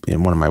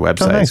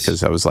websites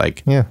because I was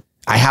like, yeah,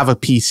 I have a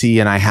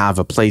PC and I have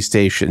a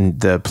PlayStation,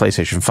 the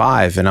PlayStation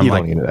 5, and I'm you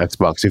like, don't need an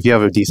Xbox. If you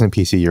have a decent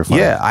PC, you're fine.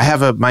 Yeah, I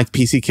have my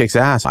PC kicks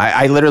ass.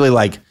 I literally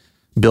like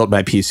built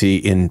my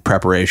PC in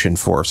preparation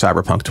for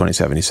Cyberpunk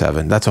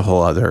 2077. That's a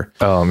whole other.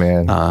 Oh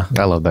man,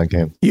 I love that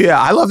game.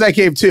 Yeah, I love that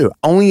game too.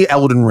 Only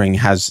Elden Ring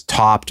has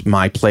topped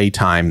my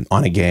playtime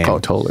on a game. Oh,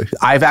 totally.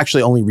 I've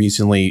actually only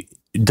recently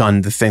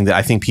done the thing that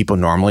I think people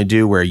normally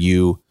do, where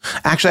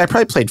I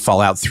probably played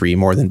Fallout 3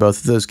 more than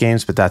both of those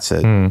games, but that's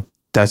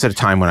at a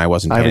time when I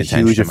wasn't paying attention. I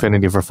have a huge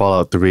affinity for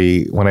Fallout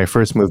 3. When I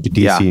first moved to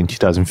DC in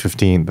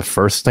 2015,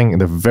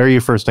 the very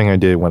first thing I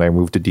did when I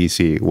moved to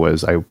DC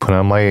was I put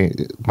on my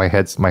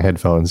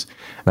headphones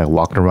and I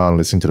walked around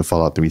listening to the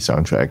Fallout 3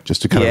 soundtrack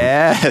just to kind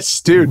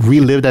of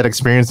relive that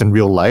experience in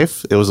real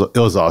life. It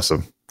was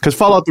awesome. Because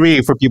Fallout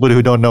 3, for people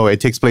who don't know, it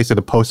takes place in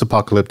a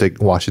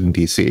post-apocalyptic Washington,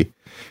 DC.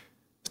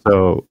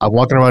 So I'm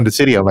walking around the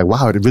city. I'm like,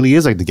 wow, it really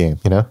is like the game,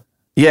 you know?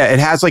 Yeah, it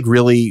has like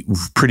really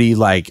pretty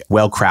like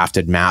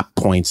well-crafted map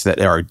points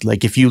that are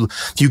like if you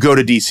go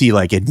to DC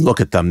like and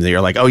look at them, you're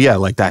like, oh yeah,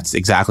 like that's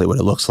exactly what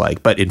it looks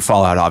like. But in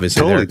Fallout,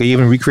 obviously, they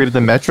even recreated the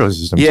metro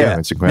system. Yeah, too.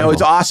 It's incredible. No,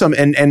 it's awesome.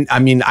 And I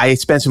mean, I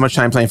spent so much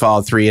time playing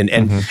Fallout 3,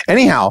 and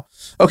anyhow,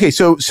 okay,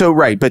 so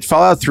right, but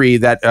Fallout 3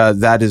 that's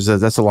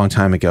a long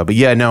time ago. But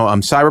yeah, no,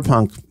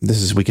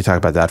 Cyberpunk. We could talk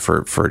about that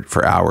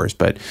for hours,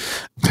 but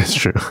that's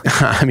true.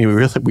 I mean,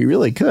 we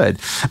really could.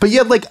 But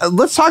yeah, like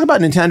let's talk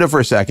about Nintendo for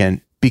a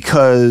second.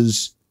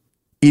 Because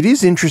it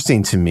is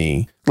interesting to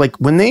me, like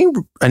when they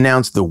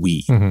announced the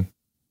Wii,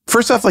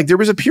 first off, like there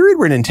was a period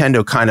where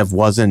Nintendo kind of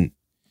wasn't,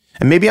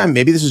 and maybe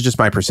this is just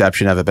my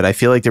perception of it, but I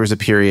feel like there was a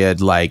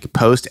period like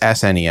post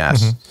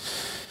SNES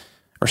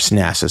or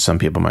SNES, as some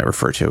people might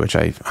refer to, which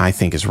I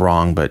think is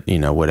wrong, but you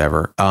know,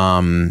 whatever,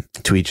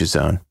 to each his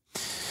own.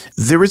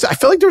 I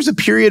feel like there was a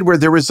period where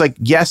there was like,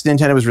 yes,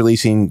 Nintendo was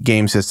releasing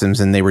game systems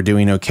and they were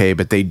doing okay,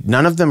 but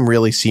none of them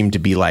really seemed to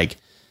be like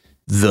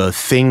the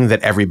thing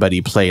that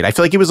everybody played. I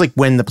feel like it was like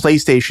when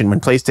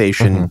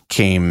PlayStation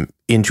came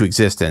into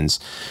existence,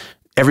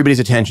 everybody's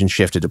attention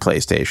shifted to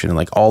PlayStation, and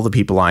like all the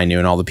people I knew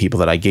and all the people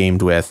that I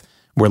gamed with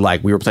were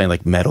like, we were playing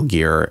like Metal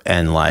Gear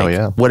and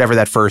like whatever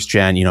that first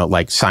gen, you know,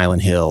 like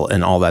Silent Hill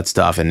and all that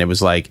stuff. And it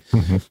was like,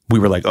 we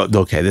were like, oh,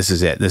 okay, this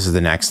is it. This is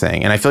the next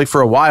thing. And I feel like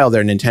for a while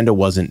there, Nintendo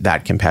wasn't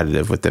that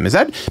competitive with them. Is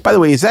that, by the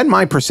way, is that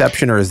my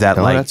perception, or is that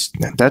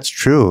that's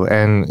true.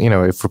 And, you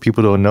know, for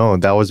people who don't know,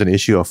 that was an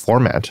issue of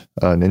format.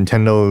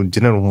 Nintendo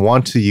didn't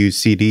want to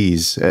use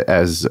CDs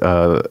as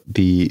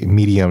the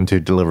medium to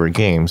deliver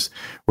games.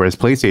 Whereas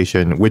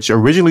PlayStation, which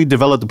originally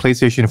developed the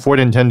PlayStation for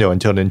Nintendo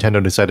until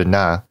Nintendo decided,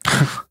 nah.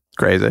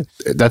 Crazy.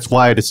 That's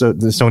why the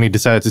Sony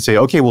decided to say,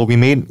 okay, well, we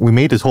made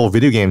this whole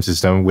video game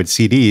system with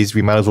CDs.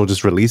 We might as well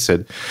just release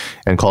it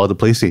and call it the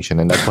PlayStation.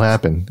 And that's what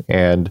happened.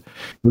 And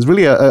it was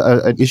really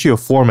an issue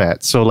of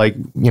format. So like,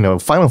 you know,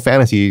 Final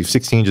Fantasy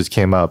 16 just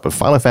came out, but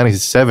Final Fantasy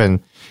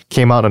 7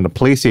 came out on the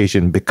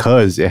PlayStation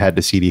because it had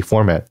the CD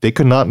format. They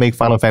could not make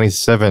Final Fantasy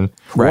 7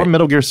 or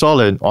Metal Gear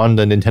Solid on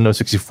the Nintendo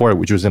 64,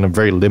 which was in a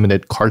very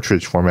limited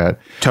cartridge format.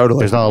 Totally.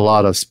 There's not a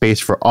lot of space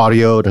for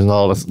audio. There's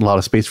not a lot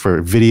of space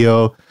for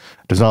video.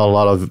 There's not a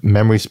lot of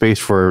memory space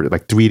for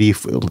like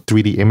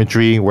 3D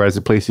imagery, whereas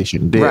the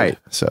PlayStation did. Right.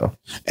 So,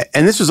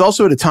 and this was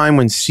also at a time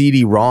when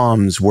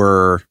CD-ROMs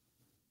were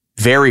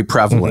very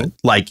prevalent,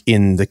 like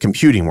in the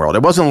computing world.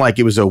 It wasn't like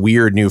it was a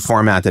weird new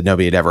format that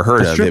nobody had ever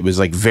heard of. True. It was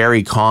like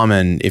very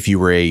common if you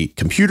were a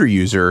computer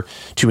user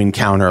to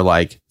encounter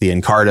like the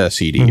Encarta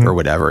CD or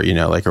whatever, you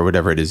know, like, or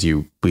whatever it is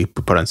we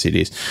put on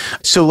CDs.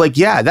 So like,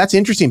 yeah, that's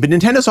interesting. But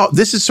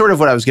this is sort of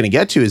what I was going to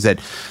get to, is that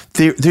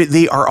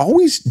they are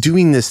always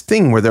doing this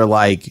thing where they're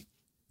like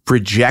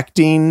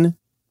rejecting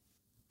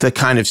the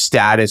kind of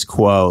status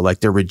quo.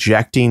 Like they're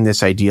rejecting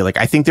this idea. Like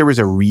I think there was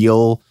a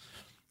real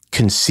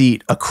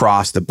conceit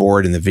across the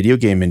board in the video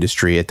game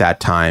industry at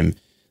that time,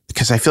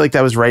 because I feel like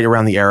that was right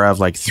around the era of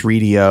like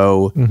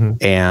 3DO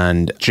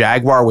and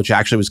Jaguar, which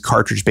actually was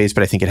cartridge based,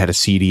 but I think it had a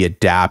CD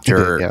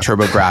adapter.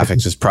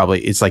 TurboGrafx is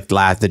probably, it's like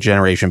the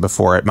generation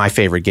before it. My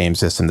favorite game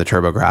system, the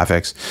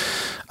TurboGrafx,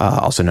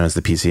 also known as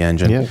the PC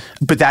Engine.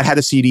 But that had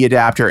a CD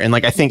adapter, and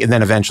like I think, and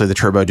then eventually the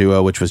Turbo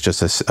Duo, which was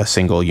just a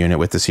single unit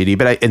with the CD,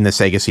 but in the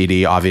Sega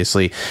CD,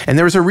 obviously. And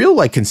there was a real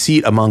like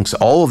conceit amongst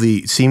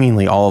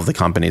seemingly all of the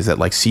companies that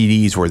like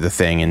CDs were the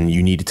thing and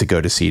you needed to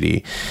go to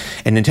CD.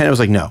 And Nintendo was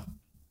like, no,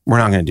 we're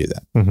not going to do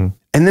that.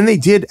 And then they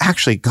did,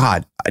 actually,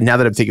 God, now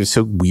that I'm thinking, it's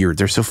so weird.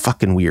 They're so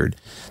fucking weird.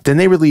 Then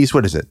they released,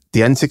 what is it?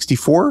 The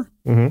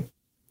N64?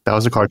 That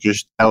was a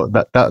cartridge. That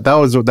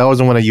was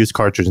the one I used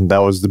cartridge, and that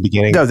was the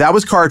beginning. No, that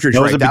was cartridge.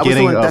 That was the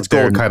beginning of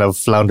their kind of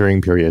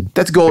floundering period.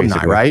 That's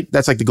GoldenEye, right?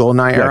 That's like the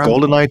GoldenEye era. Yeah,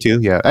 GoldenEye too.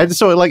 Yeah, and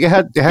so like it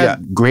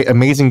had great,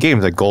 amazing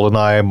games like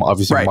GoldenEye,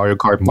 obviously Mario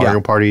Kart,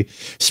 Mario Party,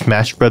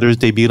 Smash Brothers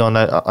debuted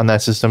on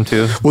that system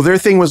too. Well, their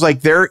thing was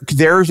like their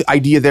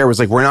idea there was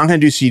like, we're not going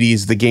to do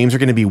CDs. The games are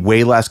going to be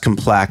way less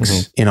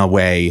complex in a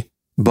way,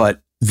 but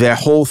the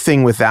whole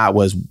thing with that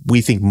was,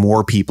 we think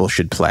more people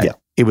should play. Yeah.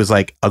 It was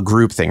like a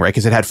group thing, right?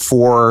 Because it had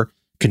 4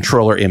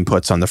 controller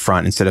inputs on the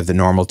front instead of the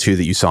normal 2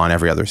 that you saw on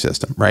every other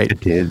system, right?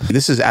 It did.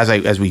 This is,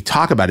 as we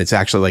talk about it, it's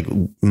actually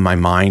like my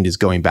mind is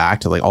going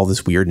back to like all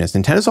this weirdness.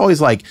 Nintendo's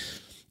always like,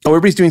 oh,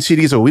 everybody's doing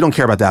CDs, well, we don't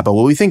care about that. But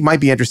what we think might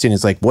be interesting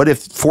is like, what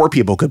if 4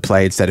 people could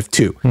play instead of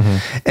 2?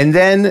 And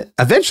then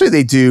eventually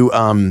they do,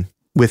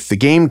 with the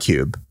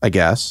GameCube, I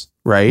guess,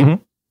 right?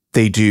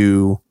 They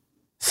do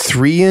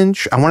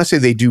 3-inch. I want to say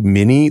they do the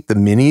mini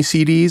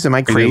CDs. Am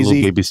I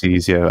crazy? Baby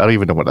CDs, yeah. I don't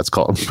even know what that's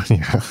called.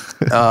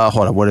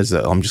 Hold on. What is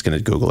it? I'm just going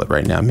to Google it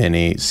right now.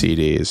 Mini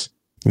CDs.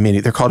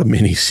 They're called a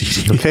mini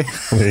CD. Okay.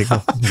 There you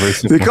go.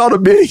 They're called a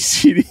mini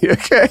CD.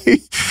 Okay.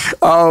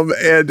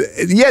 And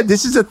yeah,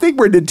 this is a thing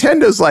where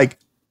Nintendo's like,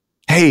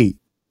 hey,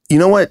 you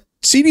know what?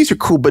 CDs are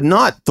cool, but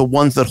not the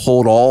ones that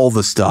hold all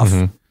the stuff.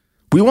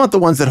 We want the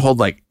ones that hold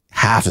like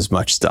half as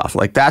much stuff.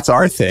 Like that's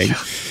our thing.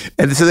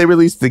 And so they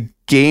released the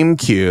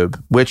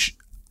GameCube, which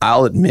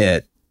I'll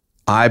admit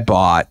I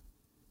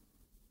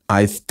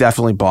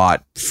definitely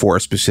bought for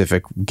a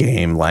specific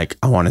game. Like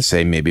I want to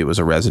say maybe it was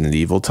a Resident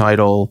Evil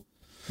title.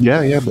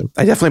 Yeah. But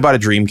I definitely bought a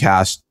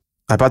Dreamcast.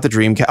 I bought the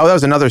Dreamcast. Oh, that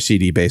was another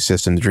CD-based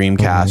system, the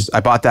Dreamcast.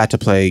 I bought that to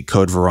play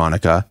Code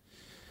Veronica.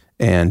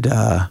 And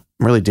I'm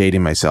really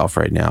dating myself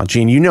right now.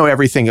 Gene, you know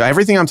everything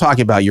I'm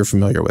talking about you're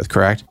familiar with,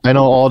 correct? I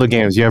know all the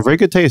games. You have very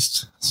good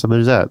taste. So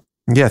there's that.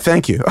 Yeah,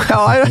 thank you.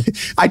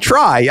 I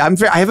try.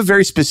 I have a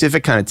very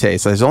specific kind of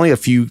taste. There's only a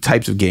few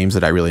types of games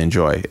that I really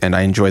enjoy, and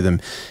I enjoy them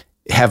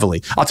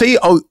heavily. I'll tell you,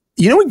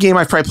 you know what game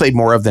I've probably played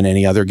more of than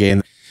any other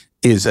game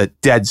is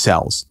Dead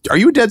Cells. Are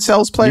you a Dead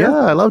Cells player?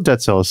 Yeah, I love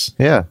Dead Cells.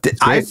 Yeah.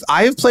 I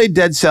have played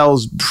Dead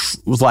Cells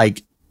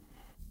like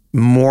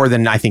more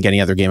than I think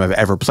any other game I've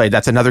ever played.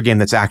 That's another game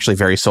that's actually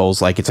very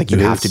Souls-like. It's like you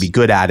have to be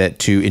good at it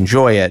to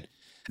enjoy it.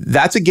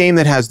 That's a game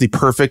that has the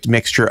perfect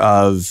mixture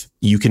of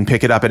you can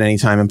pick it up at any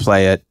time and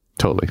play it.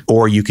 Totally.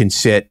 Or you can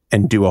sit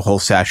and do a whole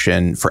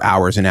session for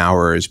hours and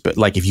hours. But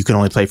like if you can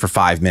only play for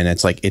 5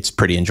 minutes, like it's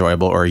pretty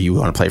enjoyable. Or you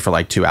want to play for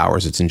like 2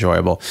 hours, it's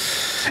enjoyable.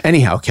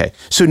 Anyhow, okay.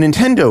 So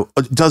Nintendo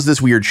does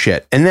this weird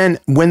shit. And then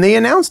when they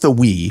announced the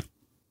Wii,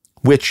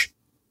 which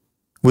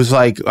was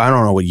like, I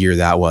don't know what year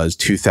that was,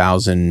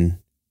 2000,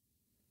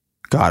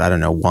 God, I don't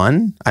know,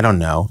 1? I don't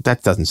know.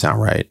 That doesn't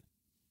sound right.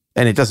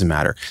 And it doesn't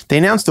matter. They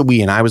announced the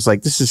Wii and I was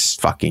like, this is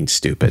fucking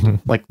stupid.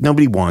 Like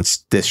nobody wants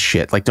this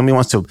shit. Like nobody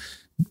wants to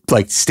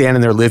like stand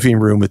in their living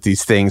room with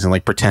these things and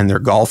like pretend they're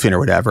golfing or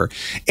whatever.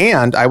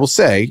 And I will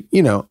say,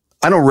 you know,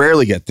 I don't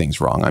rarely get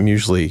things wrong. I'm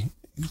usually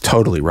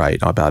totally right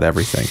about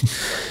everything.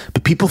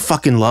 But people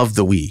fucking love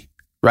the Wii,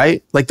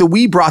 right? Like the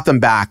Wii brought them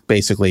back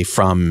basically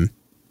from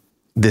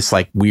this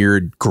like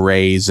weird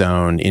gray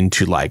zone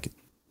into like,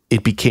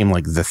 it became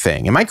like the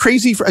thing. Am I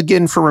crazy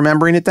for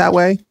remembering it that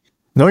way?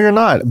 No, you're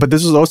not. But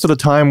this is also the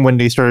time when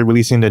they started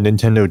releasing the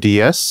Nintendo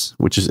DS,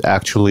 which is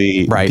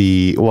actually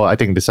I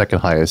think the second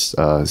highest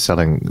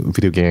selling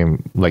video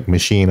game like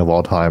machine of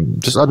all time,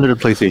 just under the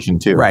PlayStation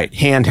 2. Right.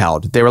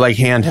 Handheld. They were like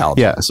handheld.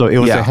 Yeah. So it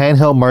was the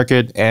handheld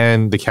market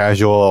and the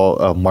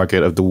casual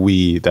market of the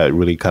Wii that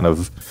really kind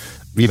of,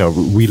 you know,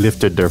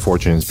 relifted their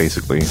fortunes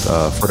basically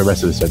for the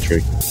rest of the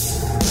century.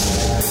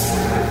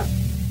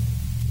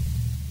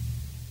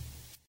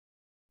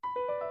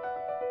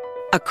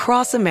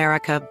 Across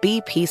America,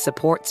 BP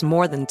supports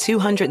more than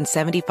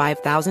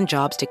 275,000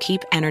 jobs to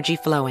keep energy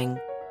flowing.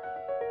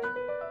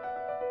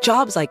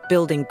 Jobs like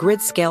building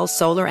grid-scale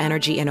solar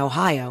energy in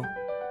Ohio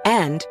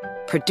and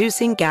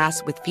producing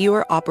gas with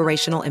fewer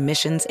operational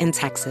emissions in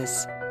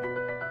Texas.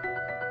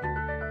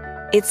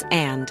 It's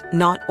and,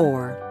 not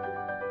or.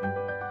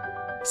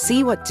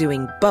 See what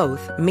doing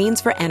both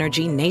means for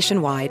energy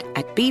nationwide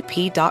at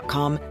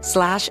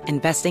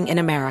bp.com/investing in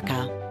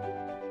America.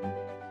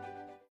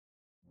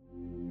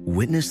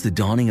 Witness the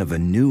dawning of a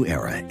new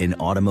era in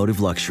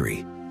automotive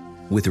luxury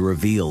with a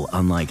reveal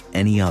unlike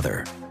any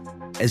other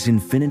as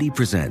Infiniti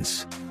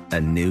presents a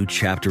new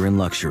chapter in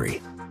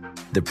luxury,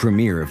 the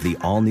premiere of the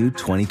all-new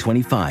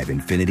 2025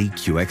 Infiniti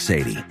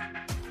QX80.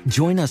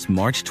 Join us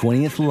March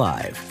 20th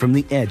live from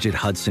the Edge at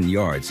Hudson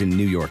Yards in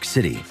New York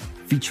City,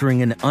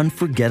 featuring an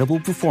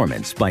unforgettable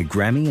performance by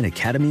Grammy and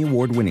Academy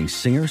Award-winning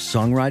singer,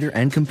 songwriter,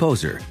 and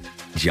composer,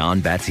 Jon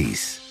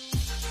Batiste.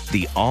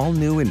 The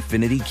all-new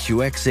Infiniti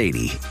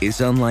QX80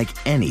 is unlike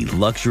any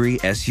luxury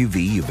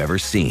SUV you've ever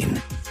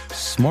seen.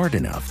 Smart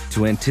enough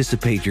to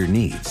anticipate your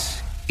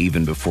needs,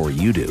 even before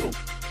you do.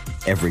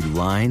 Every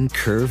line,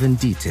 curve, and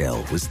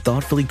detail was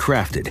thoughtfully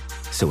crafted,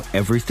 so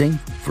everything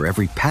for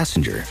every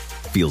passenger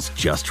feels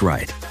just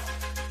right.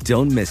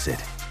 Don't miss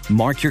it.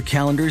 Mark your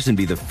calendars and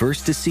be the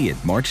first to see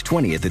it March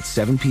 20th at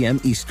 7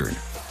 p.m. Eastern,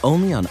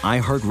 only on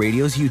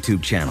iHeartRadio's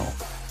YouTube channel.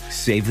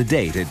 Save the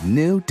date at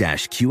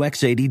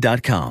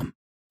new-QX80.com.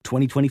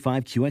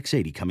 2025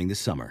 QX80 coming this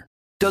summer.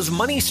 Does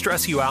money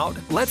stress you out?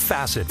 Let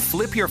Facet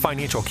flip your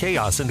financial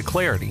chaos into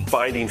clarity.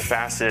 Finding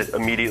Facet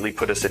immediately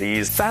put us at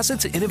ease.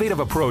 Facet's innovative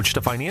approach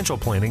to financial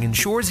planning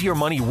ensures your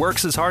money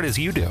works as hard as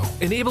you do,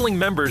 enabling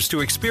members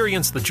to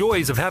experience the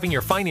joys of having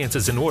your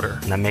finances in order.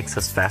 And that makes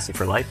us Facet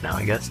for life now,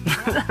 I guess.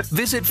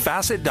 Visit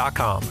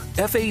Facet.com,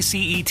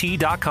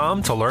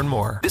 FACET.com to learn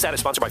more. This ad is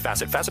sponsored by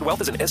Facet. Facet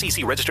Wealth is an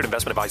SEC registered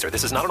investment advisor.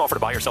 This is not an offer to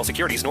buy or sell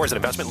securities, nor is it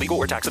investment, legal,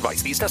 or tax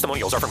advice. These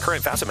testimonials are from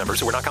current Facet members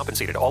who are not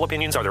compensated. All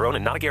opinions are their own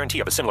and not a guarantee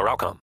of a similar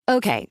outcome.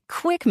 Okay,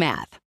 quick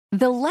math.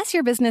 The less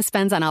your business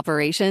spends on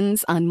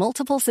operations, on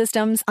multiple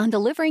systems, on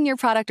delivering your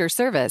product or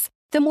service,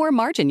 the more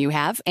margin you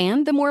have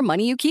and the more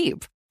money you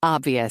keep.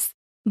 Obvious.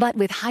 But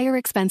with higher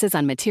expenses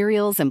on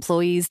materials,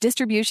 employees,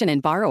 distribution,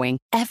 and borrowing,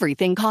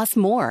 everything costs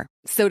more.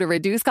 So to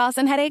reduce costs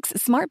and headaches,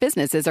 smart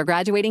businesses are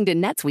graduating to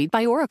NetSuite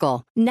by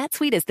Oracle.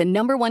 NetSuite is the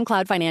 #1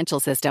 cloud financial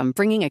system,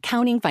 bringing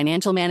accounting,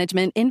 financial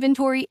management,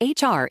 inventory,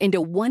 HR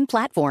into one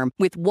platform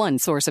with one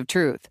source of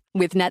truth.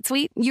 With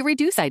NetSuite, you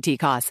reduce IT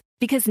costs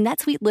because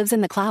NetSuite lives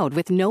in the cloud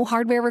with no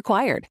hardware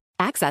required,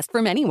 accessed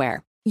from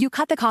anywhere. You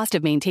cut the cost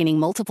of maintaining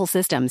multiple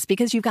systems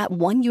because you've got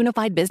one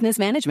unified business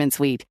management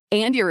suite.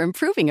 And you're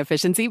improving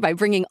efficiency by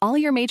bringing all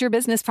your major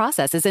business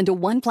processes into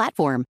one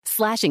platform,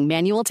 slashing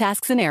manual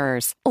tasks and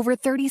errors. Over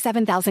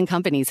 37,000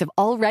 companies have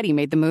already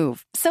made the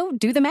move. So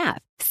do the math.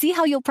 See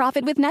how you'll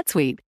profit with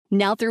NetSuite.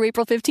 Now through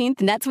April 15th,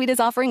 NetSuite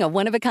is offering a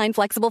one-of-a-kind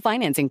flexible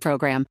financing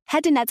program.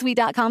 Head to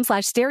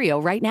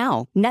netsuite.com/stereo right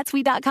now.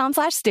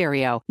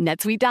 netsuite.com/stereo.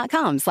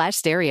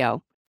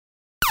 netsuite.com/stereo.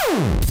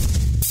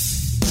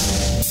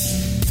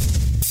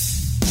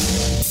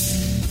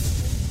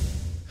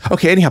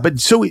 Okay, anyhow, but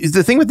so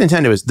the thing with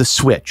Nintendo is the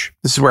Switch.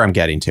 This is where I'm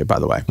getting to, by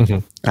the way. Mm-hmm.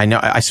 I know,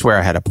 I swear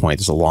I had a point.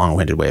 There's a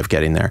long-winded way of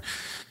getting there.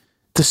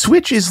 The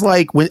Switch is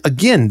like, when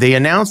again, they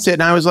announced it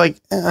and I was like,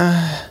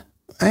 I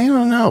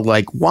don't know,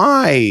 like,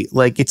 why?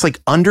 Like, it's like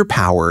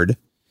underpowered.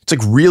 It's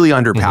like really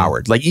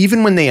underpowered. Mm-hmm. Like,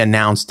 even when they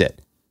announced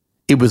it,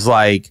 it was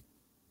like,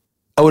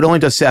 oh, it only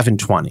does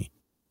 720.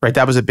 Right,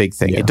 that was a big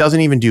thing. Yeah. It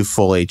doesn't even do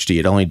full HD.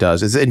 It only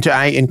does,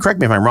 and correct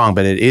me if I'm wrong,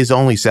 but it is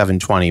only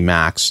 720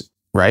 max.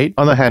 Right?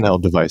 On the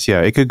handheld device,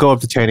 yeah. It could go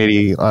up to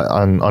 1080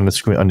 on the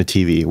screen, on the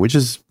TV, which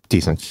is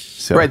decent.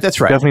 So Right, that's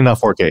right. Definitely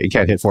not 4K. It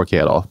can't hit 4K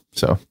at all.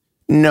 So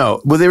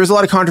No, well, there was a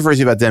lot of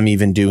controversy about them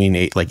even doing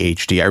like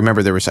HD. I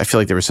remember I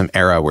feel like there was some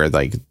era where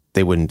like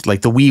they wouldn't,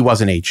 like the Wii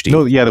wasn't HD.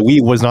 no, yeah, the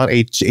Wii was not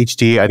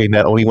HD. I think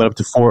that only went up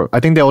to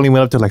I think they only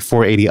went up to like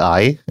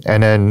 480i,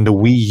 and then the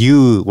Wii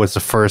U was the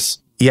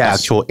first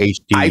actual HD.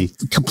 I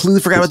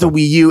completely forgot about the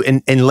Wii U,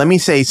 and let me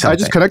say something. I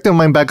just connected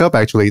mine back up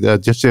actually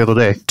just the other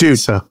day, dude.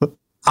 So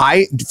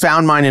I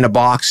found mine in a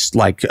box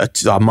like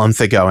a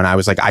month ago, and I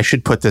was like, I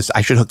should hook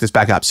this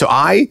back up. So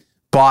I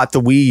bought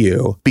the Wii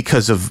U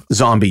because of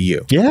Zombie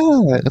U. Yeah,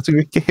 that's a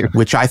great game.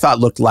 Which I thought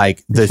looked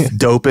like the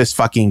dopest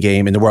fucking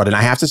game in the world. And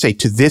I have to say,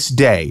 to this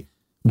day,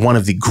 one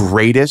of the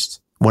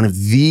greatest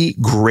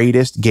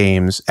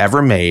games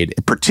ever made,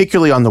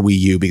 particularly on the Wii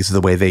U because of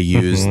the way they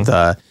use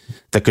the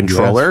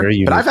controller.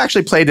 But I've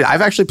actually played it.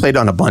 I've actually played it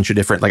on a bunch of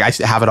different, like I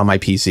have it on my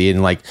PC,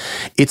 and like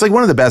it's like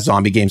one of the best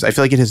zombie games. I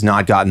feel like it has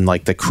not gotten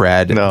like the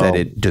cred that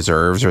it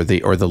deserves or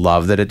the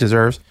love that it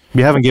deserves.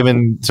 We haven't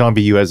given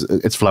Zombie U as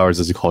its flowers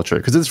as a culture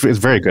because it's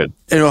very good.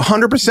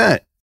 100%.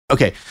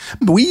 Okay,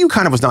 Wii U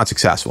kind of was not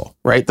successful,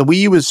 right? The Wii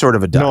U was sort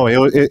of a dud. No,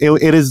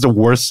 it is the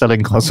worst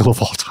selling console of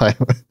all time.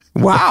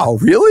 Wow,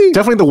 really?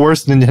 Definitely the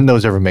worst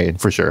Nintendo's ever made,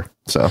 for sure.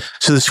 So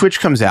the Switch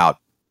comes out.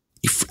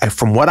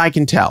 From what I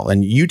can tell,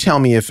 and you tell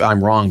me if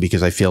I'm wrong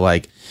because I feel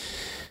like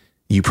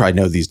you probably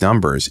know these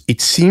numbers.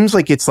 It seems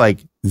like it's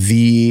like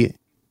the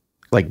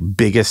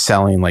biggest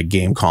selling like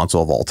game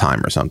console of all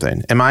time or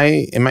something. Am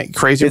I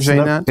crazy for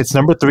saying that? It's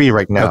number 3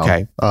 right now.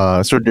 Okay.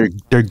 So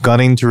they're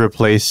gunning to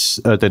replace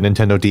the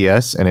Nintendo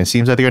DS, and it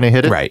seems like they're going to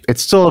hit it. Right.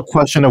 It's still a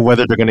question of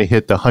whether they're going to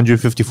hit the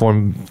 154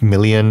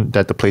 million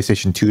that the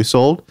PlayStation 2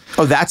 sold.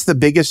 Oh, that's the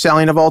biggest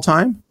selling of all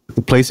time?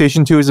 The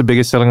PlayStation 2 is the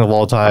biggest selling of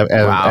all time.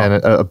 And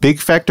a big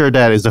factor of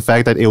that is the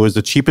fact that it was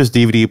the cheapest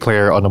DVD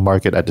player on the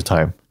market at the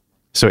time.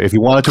 So if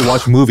you wanted to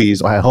watch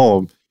movies at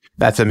home,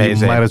 that's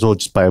amazing. You might as well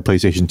just buy a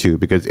PlayStation 2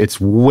 because it's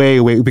way,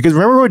 because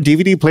remember when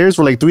DVD players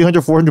were like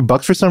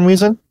 $300-$400 for some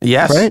reason?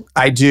 Yes, right?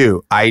 I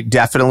do. I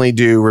definitely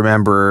do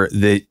remember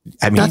that.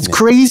 I mean, that's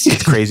crazy.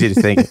 It's crazy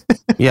to think.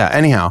 Yeah.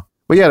 Anyhow.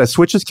 But yeah, the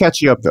Switch is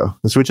catching up though.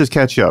 The Switch is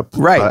catching up.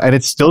 Right. And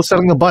it's still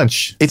selling a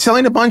bunch. It's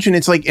selling a bunch, and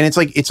it's like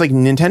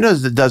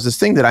Nintendo does this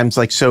thing that I'm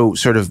like so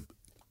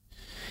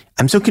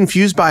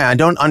confused by. I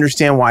don't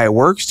understand why it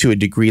works to a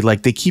degree.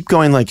 Like they keep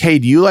going like, hey,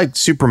 do you like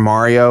Super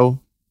Mario?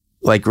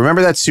 Like,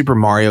 remember that Super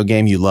Mario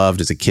game you loved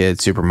as a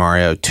kid, Super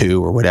Mario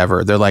 2 or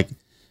whatever? They're like,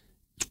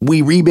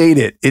 we remade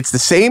it. It's the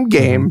same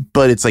game,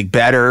 but it's like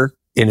better.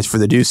 And it's for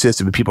the new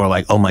system, and people are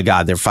like, oh my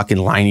God, they're fucking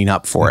lining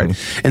up for it.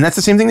 And that's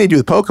the same thing they do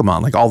with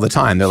Pokemon, like all the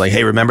time. They're like,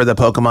 hey, remember the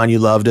Pokemon you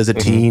loved as a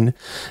teen?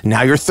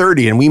 Now you're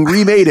 30 and we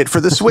remade it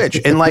for the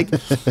Switch. And like,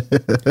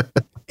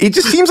 it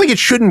just seems like it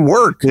shouldn't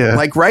work. Yeah.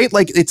 Like, right?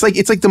 Like, it's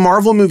like the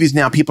Marvel movies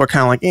now, people are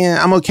kind of like,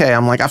 I'm okay.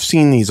 I'm like, I've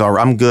seen these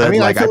already. I'm good. I mean,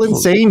 like, I feel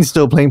insane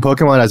still playing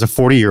Pokemon as a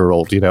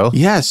 40-year-old, you know?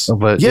 Yes.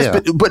 But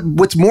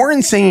what's more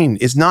insane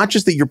is not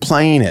just that you're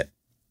playing it.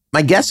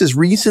 My guess is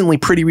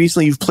pretty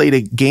recently, you've played a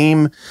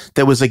game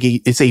that was like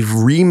it's a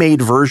remade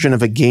version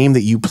of a game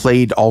that you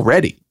played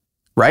already,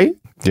 right?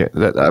 Yeah,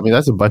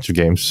 that's a bunch of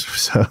games.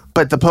 So.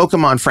 But the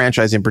Pokemon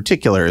franchise in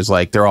particular is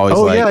like they're always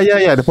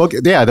yeah.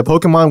 The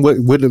Pokemon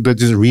would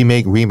just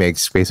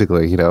remakes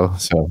basically, you know.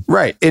 So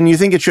right, and you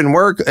think it shouldn't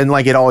work, and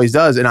like it always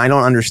does, and I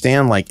don't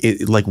understand like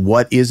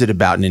what is it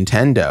about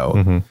Nintendo?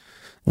 Mm-hmm.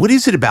 What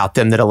is it about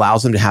them that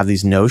allows them to have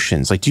these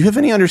notions? Like, do you have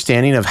any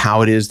understanding of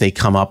how it is they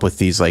come up with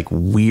these like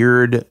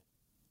weird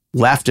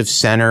left of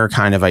center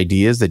kind of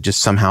ideas that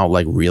just somehow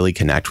like really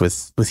connect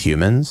with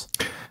humans?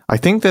 I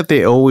think that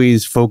they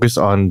always focus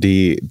on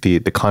the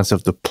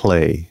concept of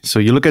play. So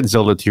you look at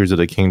Zelda Tears of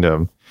the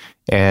Kingdom,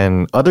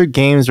 and other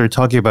games are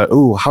talking about,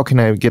 oh, how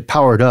can I get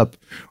powered up,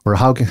 or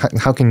how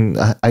can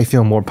I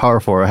feel more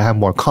powerful, or have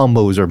more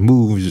combos or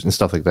moves and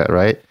stuff like that,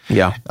 right?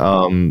 Yeah.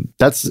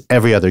 That's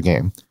every other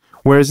game.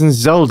 Whereas in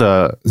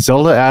Zelda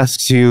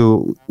asks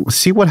you,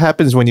 see what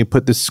happens when you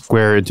put this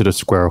square into the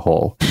square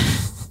hole.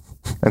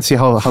 And see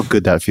how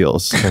good that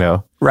feels, you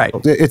know? Right.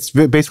 It's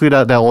basically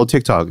that old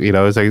TikTok, you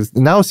know? It's like,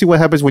 now see what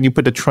happens when you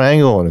put the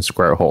triangle in a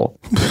square hole.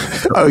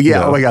 Oh, yeah. You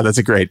know? Oh, my God. That's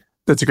a great.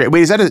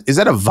 Wait, is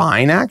that a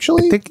Vine,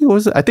 actually? I think it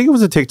was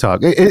a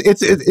TikTok.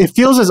 It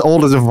feels as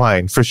old as a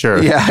Vine, for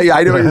sure. Yeah,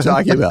 I know what you're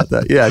talking about.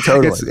 That. Yeah,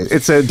 totally.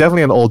 It's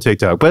definitely an old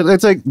TikTok, but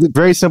it's like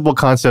very simple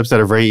concepts that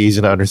are very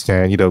easy to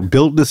understand. You know,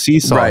 build the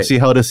seesaw, right. See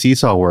how the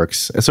seesaw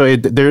works. So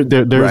there's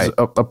right.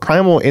 a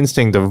primal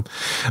instinct of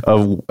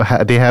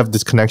they have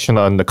this connection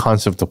on the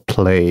concept of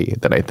play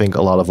that I think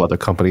a lot of other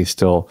companies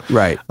still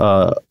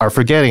are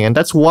forgetting, and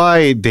that's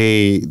why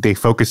they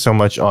focus so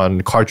much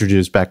on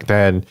cartridges back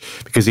then,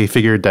 because they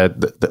figured that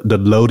the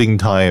loading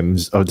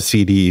times of the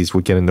CDs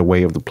would get in the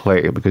way of the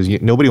play, because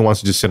nobody wants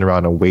to just sit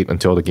around and wait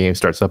until the game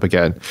starts up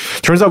again.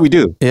 Turns out we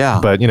do. Yeah.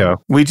 But,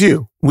 we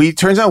do.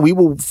 Turns out we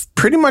will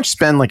pretty much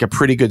spend like a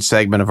pretty good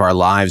segment of our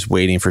lives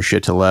waiting for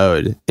shit to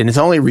load. And it's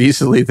only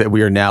recently that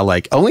we are now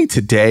only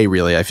today,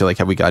 really, I feel like,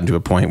 have we gotten to a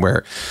point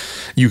where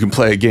you can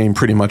play a game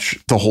pretty much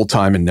the whole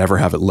time and never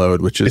have it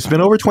load, which is... It's been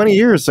over 20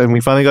 years and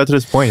we finally got to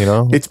this point,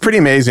 It's pretty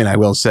amazing, I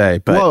will say.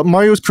 But well,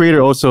 Mario's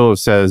creator also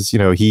says,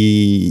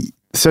 he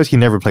says he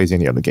never plays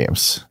any other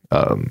games.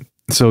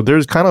 So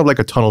there's kind of like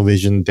a tunnel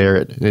vision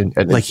there.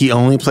 Like he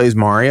only plays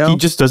Mario? He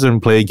just doesn't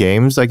play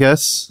games, I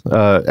guess.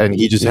 And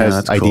he just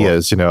has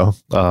ideas, cool.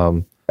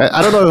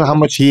 I don't know how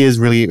much he is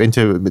really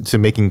into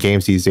making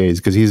games these days,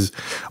 because he's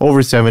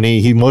over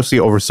 70. He mostly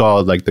oversaw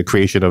like the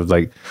creation of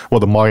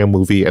the Mario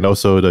movie and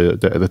also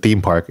the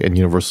theme park in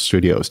Universal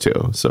Studios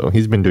too. So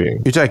he's been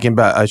doing... You're talking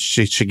about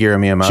Shigeru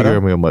Miyamoto?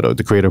 Shigeru Miyamoto,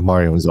 the creator of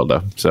Mario and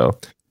Zelda. So...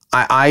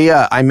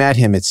 I met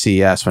him at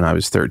CES when I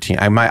was 13.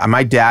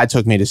 My dad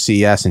took me to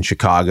CES in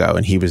Chicago,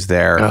 and he was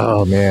there.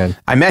 Oh, man.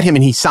 I met him,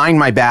 and he signed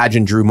my badge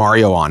and drew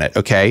Mario on it,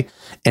 okay?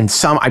 And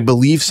I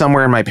believe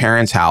somewhere in my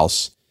parents'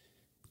 house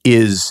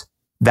is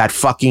that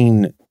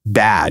fucking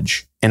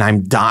badge, and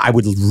I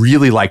would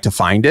really like to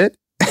find it.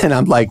 And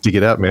I'm like... Dig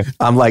it up, man.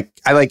 I'm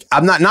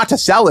not to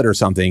sell it or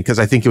something, because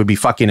I think it would be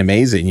fucking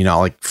amazing,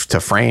 to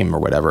frame or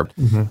whatever.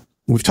 Mm-hmm.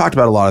 We've talked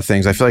about a lot of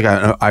things. I feel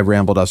like I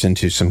rambled us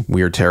into some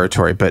weird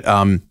territory, but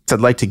I'd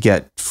like to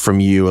get from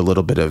you a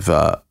little bit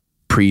of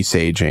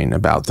presaging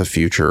about the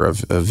future of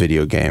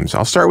video games.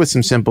 I'll start with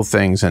some simple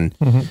things, and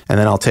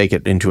then I'll take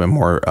it into a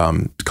more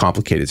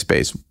complicated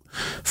space.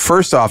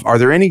 First off, are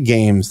there any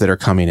games that are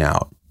coming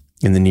out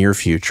in the near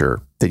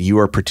future that you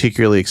are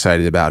particularly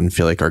excited about and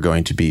feel like are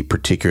going to be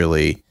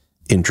particularly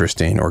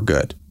interesting or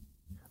good?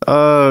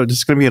 This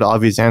is going to be an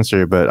obvious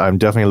answer, but I'm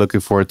definitely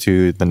looking forward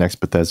to the next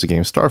Bethesda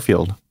game,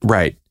 Starfield.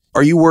 Right.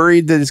 Are you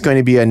worried that it's going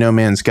to be a No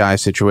Man's Sky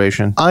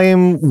situation? I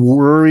am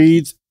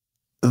worried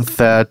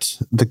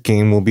that the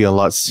game will be a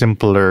lot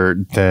simpler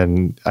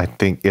than I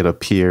think it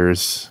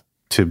appears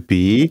to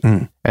be.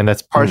 And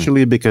that's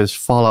partially because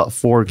Fallout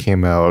 4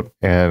 came out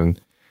and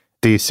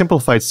they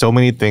simplified so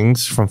many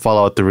things from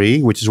Fallout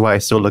 3, which is why I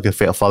still look at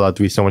Fallout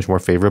 3 so much more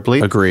favorably.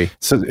 Agree.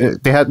 So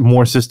they had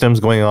more systems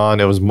going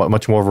on. It was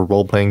much more of a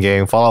role-playing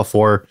game. Fallout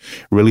 4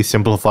 really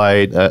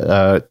simplified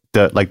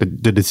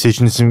the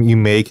decisions you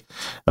make.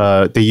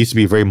 They used to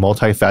be very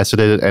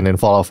multifaceted, and in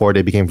Fallout 4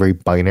 they became very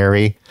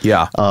binary.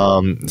 Yeah.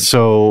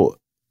 So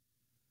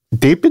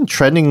they've been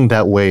trending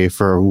that way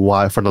for a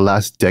while, for the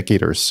last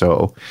decade or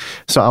so.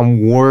 So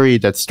I'm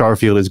worried that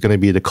Starfield is going to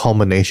be the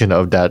culmination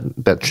of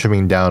that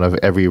trimming down of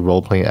every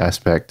role-playing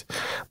aspect.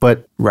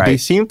 But they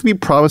seem to be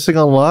promising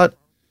a lot.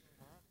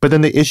 But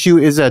then the issue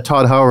is that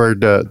Todd Howard,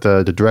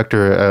 the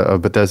director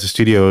of Bethesda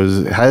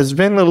Studios, has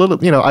been a little,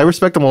 I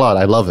respect him a lot.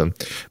 I love him.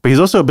 But he's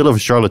also a bit of a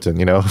charlatan,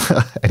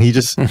 and he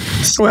just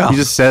he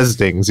just says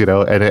things, and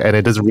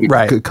it doesn't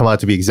really come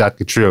out to be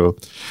exactly true.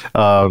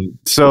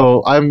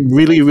 So I'm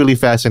really, really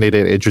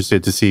fascinated and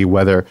interested to see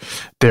whether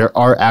there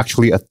are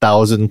actually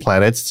 1,000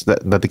 planets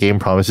that the game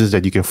promises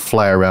that you can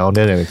fly around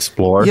in and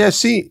explore. Yeah,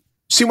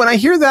 See, when I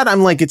hear that,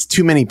 I'm like, it's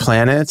too many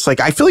planets. Like,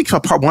 I feel like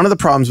one of the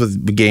problems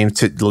with the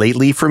games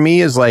lately for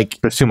me is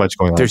like, there's too much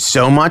going on. There's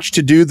so much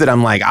to do that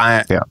I'm like,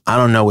 I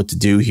don't know what to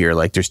do here.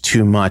 Like, there's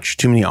too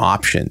many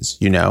options,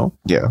 Yeah.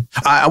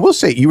 I will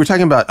say, you were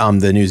talking about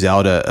the new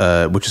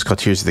Zelda, which is called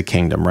Tears of the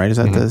Kingdom, right? Is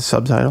that the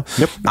subtitle?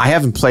 Yep. I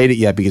haven't played it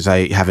yet because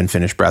I haven't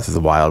finished Breath of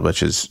the Wild,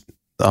 which is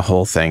the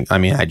whole thing. I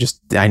mean,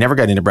 I never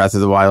got into Breath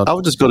of the Wild. I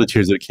would just go to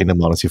Tears of the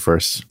Kingdom, honestly,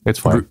 first. It's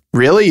fine.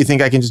 Really? You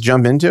think I can just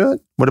jump into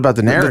it? What about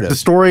the narrative? The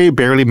story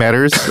barely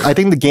matters. I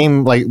think the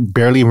game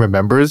barely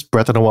remembers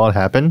Breath of the Wild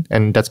happened,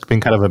 and that's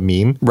been kind of a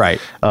meme. Right.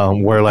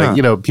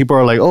 Where people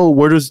are like, oh,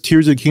 where does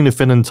Tears of the Kingdom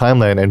fit in the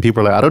timeline? And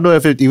people are like, I don't know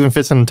if it even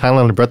fits in the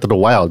timeline of Breath of the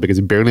Wild because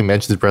it barely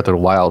mentions Breath of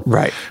the Wild.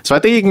 Right. So I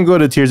think you can go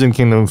to Tears of the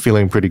Kingdom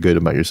feeling pretty good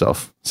about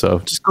yourself. So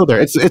just go there.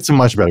 It's a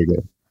much better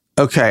game.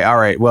 Okay. All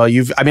right. Well,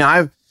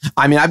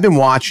 I've been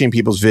watching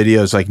people's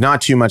videos, like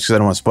not too much because I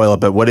don't want to spoil it,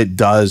 but what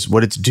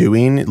it's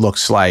doing, it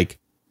looks like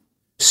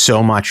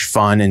so much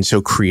fun and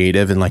so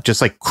creative and like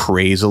just like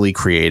crazily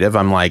creative.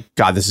 I'm like,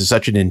 God, this is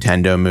such a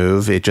Nintendo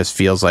move. It just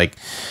feels like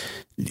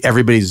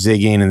everybody's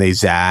zigging and they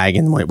zag,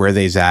 and where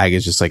they zag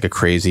is just like a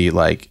crazy,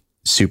 like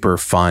super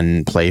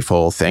fun,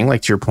 playful thing.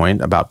 Like to your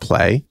point about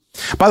play.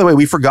 By the way,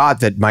 we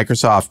forgot that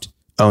Microsoft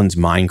owns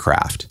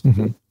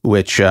Minecraft,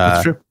 which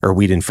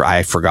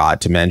I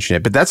forgot to mention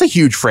it, but that's a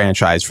huge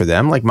franchise for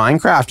them. Like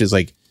Minecraft is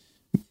like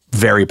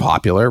very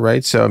popular,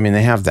 right? So I mean,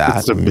 they have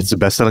that. It's the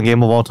best-selling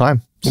game of all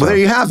time. So. Well, there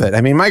you have it.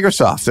 I mean,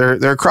 Microsoft,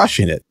 they're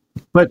crushing it.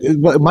 But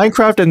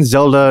Minecraft and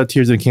Zelda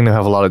Tears of the Kingdom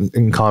have a lot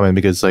in common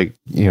because, like,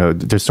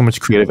 there's so much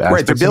creative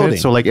aspects in it.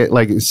 So,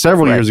 like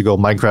several years ago,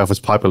 Minecraft was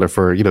popular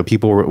for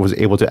people was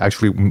able to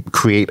actually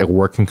create a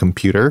working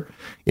computer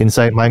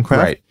inside Minecraft.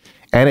 Right.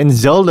 And in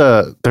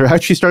Zelda, they're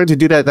actually starting to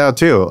do that now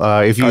too.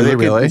 If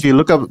you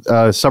look up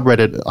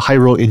subreddit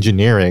Hyrule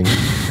Engineering,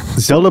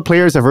 Zelda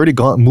players have already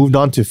moved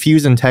on to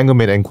fuse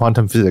entanglement and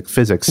quantum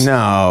physics.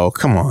 No,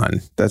 come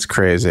on. That's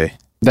crazy.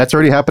 That's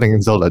already happening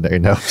in Zelda right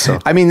now. So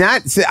I mean,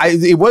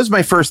 it was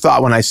my first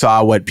thought when I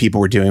saw what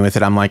people were doing with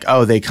it. I'm like,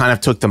 oh, they kind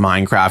of took the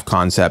Minecraft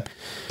concept.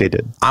 They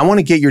did. I want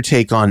to get your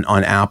take on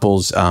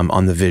Apple's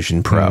on the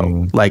Vision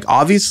Pro. Like,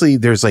 obviously,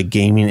 there's like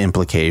gaming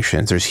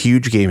implications. There's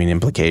huge gaming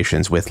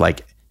implications with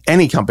like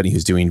any company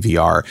who's doing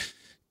VR.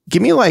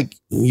 Give me like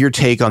your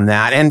take on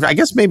that, and I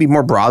guess maybe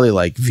more broadly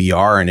like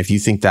VR, and if you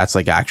think that's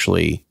like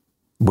actually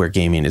where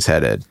gaming is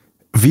headed.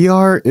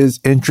 VR is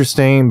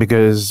interesting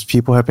because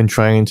people have been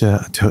trying to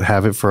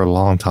have it for a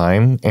long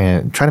time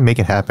and trying to make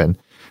it happen.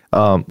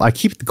 I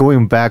keep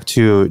going back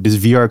to this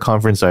VR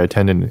conference I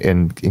attended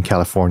in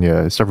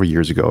California several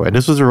years ago. And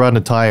this was around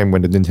the time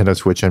when the Nintendo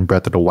Switch and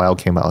Breath of the Wild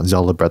came out,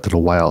 Zelda Breath of the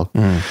Wild.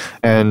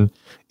 And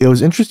it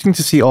was interesting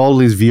to see all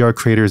these VR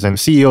creators and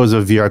CEOs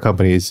of VR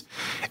companies.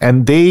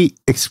 And they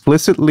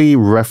explicitly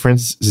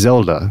referenced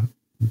Zelda.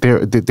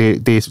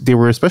 They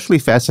were especially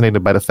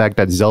fascinated by the fact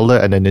that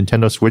Zelda and the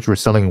Nintendo Switch were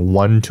selling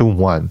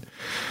 1-to-1.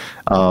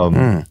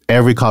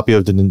 Every copy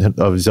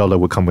of Zelda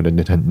would come with a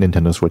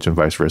Nintendo Switch and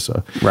vice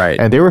versa. Right.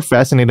 And they were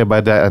fascinated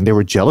by that, and they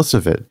were jealous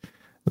of it.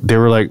 They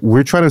were like,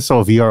 we're trying to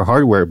sell VR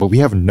hardware, but we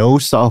have no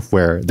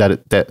software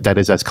that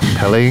is as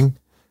compelling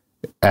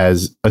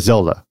as a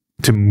Zelda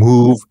to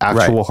move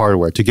actual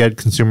hardware, to get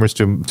consumers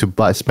to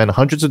spend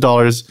hundreds of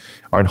dollars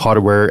on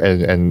hardware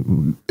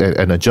and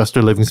adjust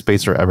their living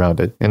space around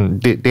it.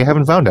 And they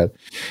haven't found that.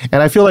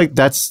 And I feel like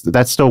that's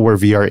still where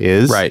VR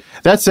is. Right.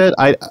 That said,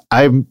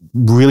 I'm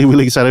really,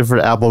 really excited for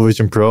the Apple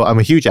Vision Pro. I'm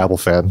a huge Apple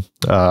fan.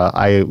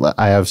 I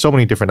have so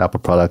many different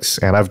Apple products,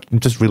 and I've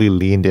just really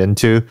leaned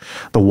into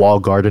the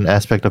walled garden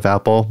aspect of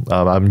Apple.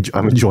 I'm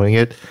enjoying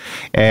it.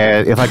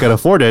 And if I could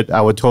afford it, I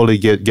would totally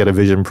get a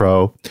Vision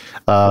Pro.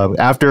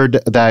 After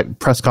that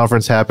press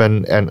conference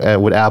happened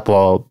and with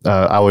Apple,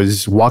 I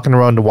was walking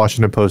around the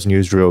Washington Post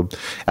newsroom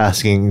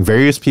asking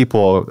various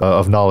people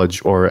of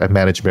knowledge or at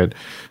management,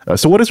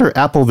 so what is our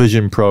Apple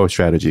Vision Pro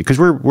strategy? Because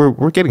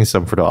we're getting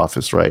some for the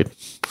office, right?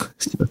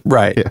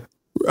 Right. Yeah.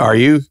 Are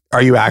you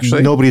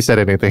actually? Nobody said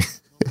anything.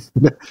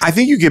 I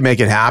think you could make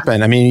it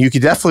happen. I mean, you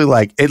could definitely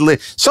like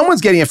it.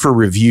 Someone's getting it for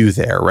review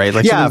there, right?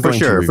 Like, yeah, for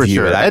sure.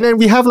 And then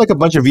we have like a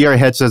bunch of VR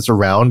headsets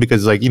around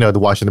because, like, the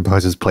Washington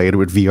Post has played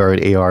with VR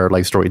and AR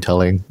like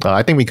storytelling.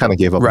 I think we kind of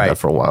gave up on that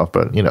for a while,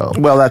 but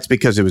well, that's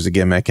because it was a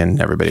gimmick and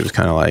everybody was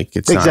kind of like,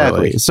 it's exactly. Not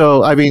really.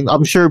 So I mean,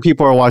 I'm sure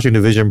people are watching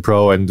the Vision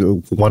Pro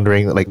and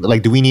wondering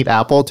like, do we need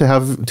Apple to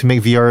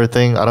make VR a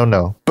thing? I don't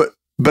know,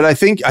 But I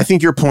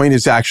think your point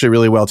is actually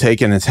really well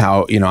taken. It's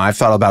how, I've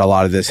thought about a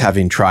lot of this,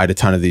 having tried a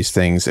ton of these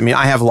things. I mean,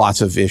 I have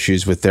lots of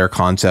issues with their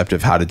concept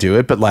of how to do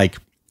it, but like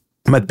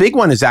my big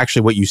one is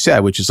actually what you said,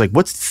 which is like,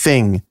 what's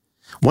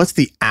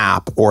the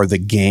app or the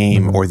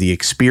game or the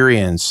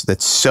experience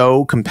that's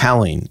so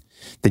compelling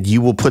that you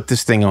will put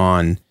this thing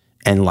on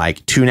and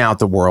like tune out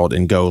the world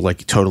and go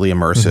like totally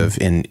immersive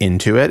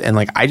into it. And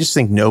like, I just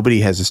think nobody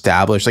has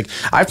established, like,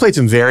 I've played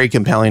some very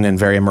compelling and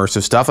very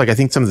immersive stuff. Like, I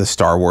think some of the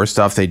Star Wars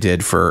stuff they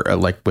did for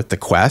like with the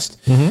Quest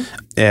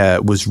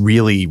was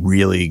really,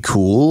 really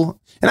cool.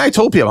 And I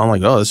told people, I'm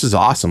like, oh, this is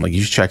awesome. Like,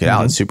 you should check it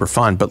out. It's super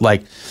fun. But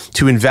like,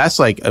 to invest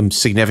like a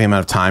significant amount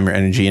of time or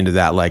energy into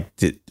that, like,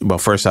 well,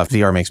 first off,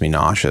 VR makes me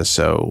nauseous.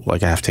 So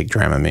like, I have to take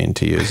Dramamine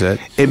to use it.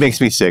 It makes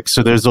me sick.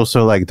 So there's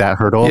also like that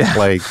hurdle. Yeah.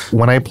 Like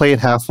when I played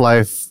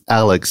Half-Life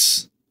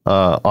Alyx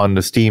on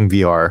the Steam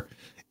VR,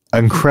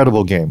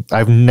 incredible game.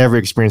 I've never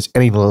experienced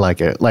anything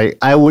like it. Like,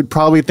 I would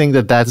probably think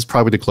that that's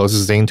probably the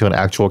closest thing to an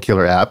actual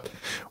killer app,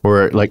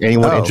 where like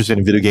anyone interested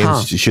in video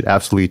games should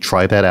absolutely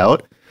try that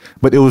out.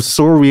 But it was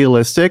so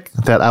realistic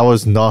that I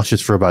was nauseous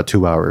for about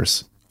 2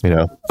 hours.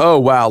 Oh,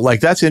 wow. Like,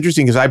 that's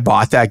interesting because I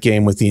bought that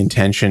game with the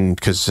intention,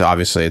 because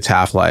obviously it's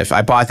Half-Life.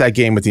 I bought that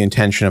game with the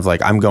intention of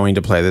like, I'm going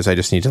to play this. I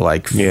just need to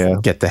like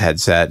get the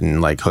headset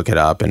and like hook it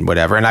up and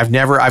whatever. And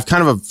I've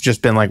kind of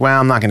just been like, well,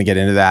 I'm not going to get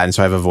into that. And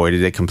so I've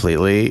avoided it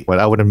completely. But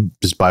I wouldn't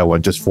just buy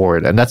one just for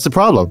it. And that's the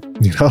problem,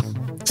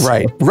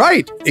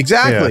 Right.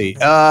 Exactly.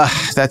 Yeah.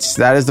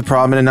 That is the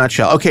problem in a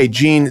nutshell. Okay,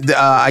 Gene,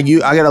 I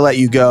got to let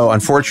you go.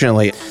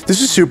 Unfortunately, this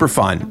is super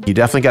fun. You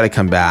definitely got to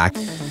come back.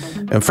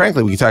 And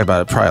frankly, we can talk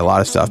about probably a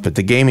lot of stuff, but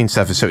the gaming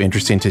stuff is so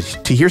interesting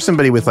to hear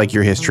somebody with like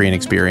your history and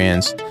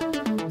experience.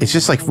 It's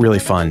just like really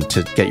fun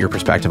to get your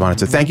perspective on it.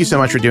 So thank you so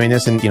much for doing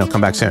this, and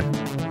come back soon.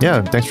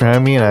 Yeah, thanks for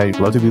having me, and I'd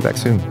love to be back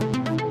soon.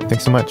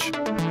 Thanks so much.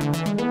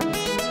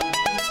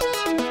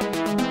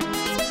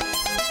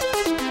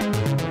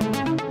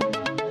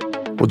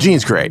 Well,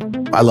 Gene's great.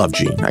 I love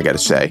Gene, I got to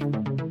say.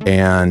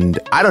 And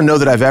I don't know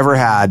that I've ever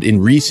had in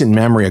recent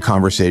memory a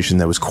conversation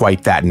that was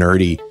quite that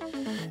nerdy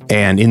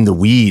and in the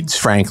weeds,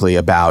 frankly,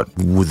 about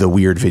the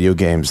weird video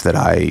games that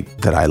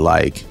I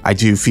like. I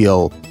do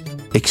feel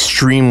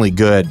extremely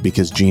good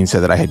because Gene said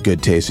that I had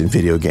good taste in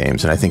video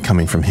games. And I think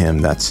coming from him,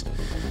 that's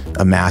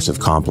a massive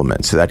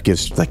compliment. So that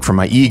gives, like, for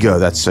my ego,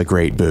 that's a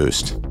great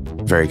boost.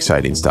 Very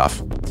exciting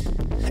stuff.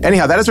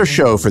 Anyhow, that is our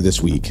show for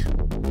this week.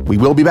 We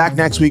will be back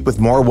next week with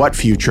more What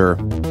Future.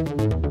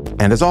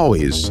 And as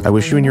always, I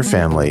wish you and your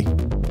family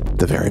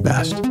the very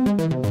best.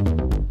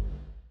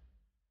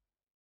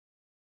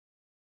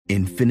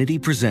 Infinity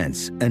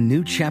presents a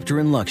new chapter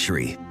in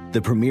luxury,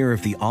 the premiere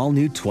of the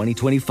all-new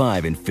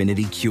 2025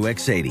 Infinity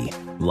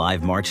QX80,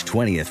 live March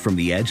 20th from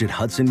the Edge at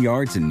Hudson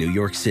Yards in New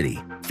York City,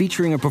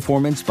 featuring a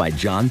performance by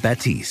John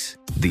Batiste.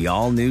 The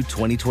all-new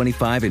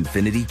 2025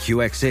 Infinity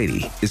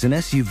QX80 is an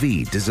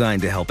SUV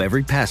designed to help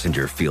every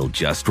passenger feel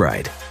just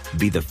right.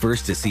 Be the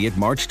first to see it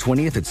March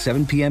 20th at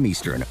 7 p.m.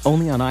 Eastern,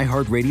 only on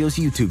iHeartRadio's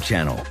YouTube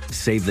channel.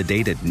 Save the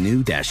date at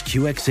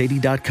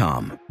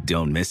new-QX80.com.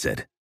 Don't miss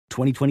it.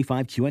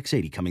 2025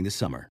 QX80 coming this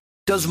summer.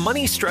 Does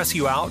money stress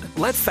you out?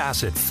 Let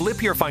Facet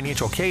flip your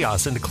financial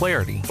chaos into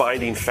clarity.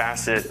 Finding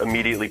Facet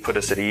immediately put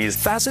us at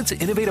ease. Facet's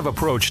innovative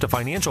approach to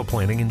financial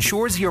planning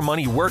ensures your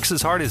money works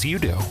as hard as you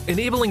do,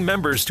 enabling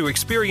members to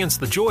experience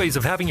the joys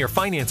of having your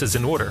finances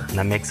in order. And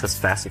that makes us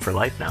Facet for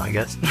life now, I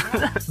guess.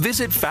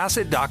 Visit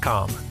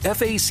Facet.com,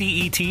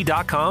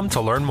 FACET.com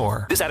to learn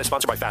more. This ad is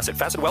sponsored by Facet.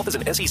 Facet Wealth is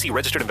an SEC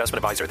registered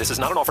investment advisor. This is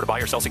not an offer to buy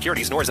or sell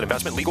securities, nor is it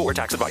investment, legal, or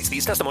tax advice.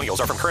 These testimonials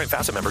are from current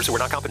Facet members who are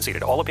not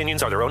compensated. All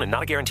opinions are their own and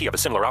not a guarantee of a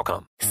similar outcome.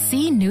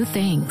 See new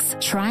things,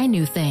 try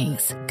new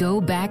things,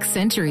 go back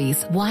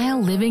centuries while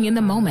living in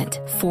the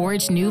moment,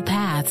 forge new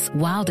paths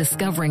while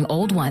discovering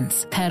old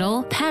ones,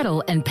 pedal,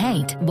 paddle, and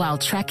paint while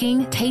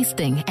trekking,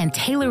 tasting, and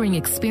tailoring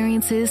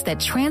experiences that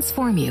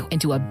transform you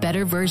into a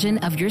better version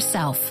of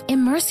yourself.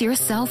 Immerse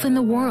yourself in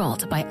the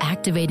world by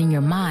activating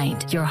your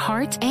mind, your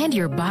heart, and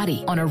your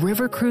body on a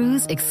river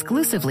cruise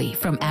exclusively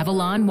from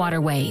Avalon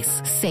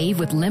Waterways. Save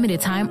with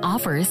limited time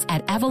offers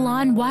at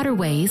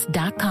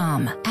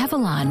AvalonWaterways.com.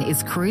 Avalon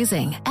is cruising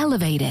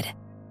elevated.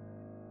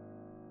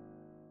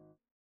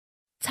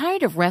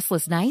 Tired of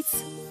restless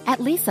nights? At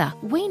Leesa,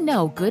 we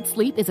know good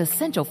sleep is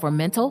essential for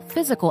mental,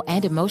 physical,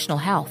 and emotional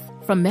health.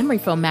 From memory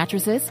foam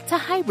mattresses to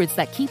hybrids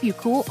that keep you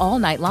cool all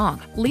night long,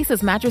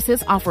 Leesa's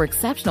mattresses offer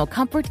exceptional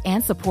comfort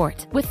and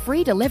support with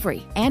free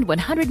delivery and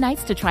 100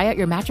 nights to try out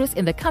your mattress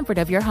in the comfort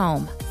of your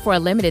home. For a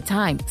limited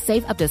time,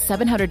 save up to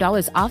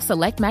 $700 off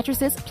select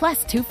mattresses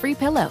plus 2 free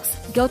pillows.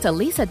 Go to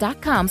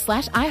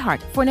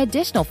leesa.com/iHeart for an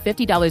additional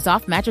 $50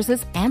 off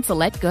mattresses and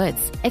select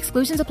goods.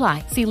 Exclusions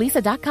apply. See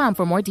leesa.com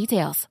for more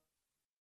details.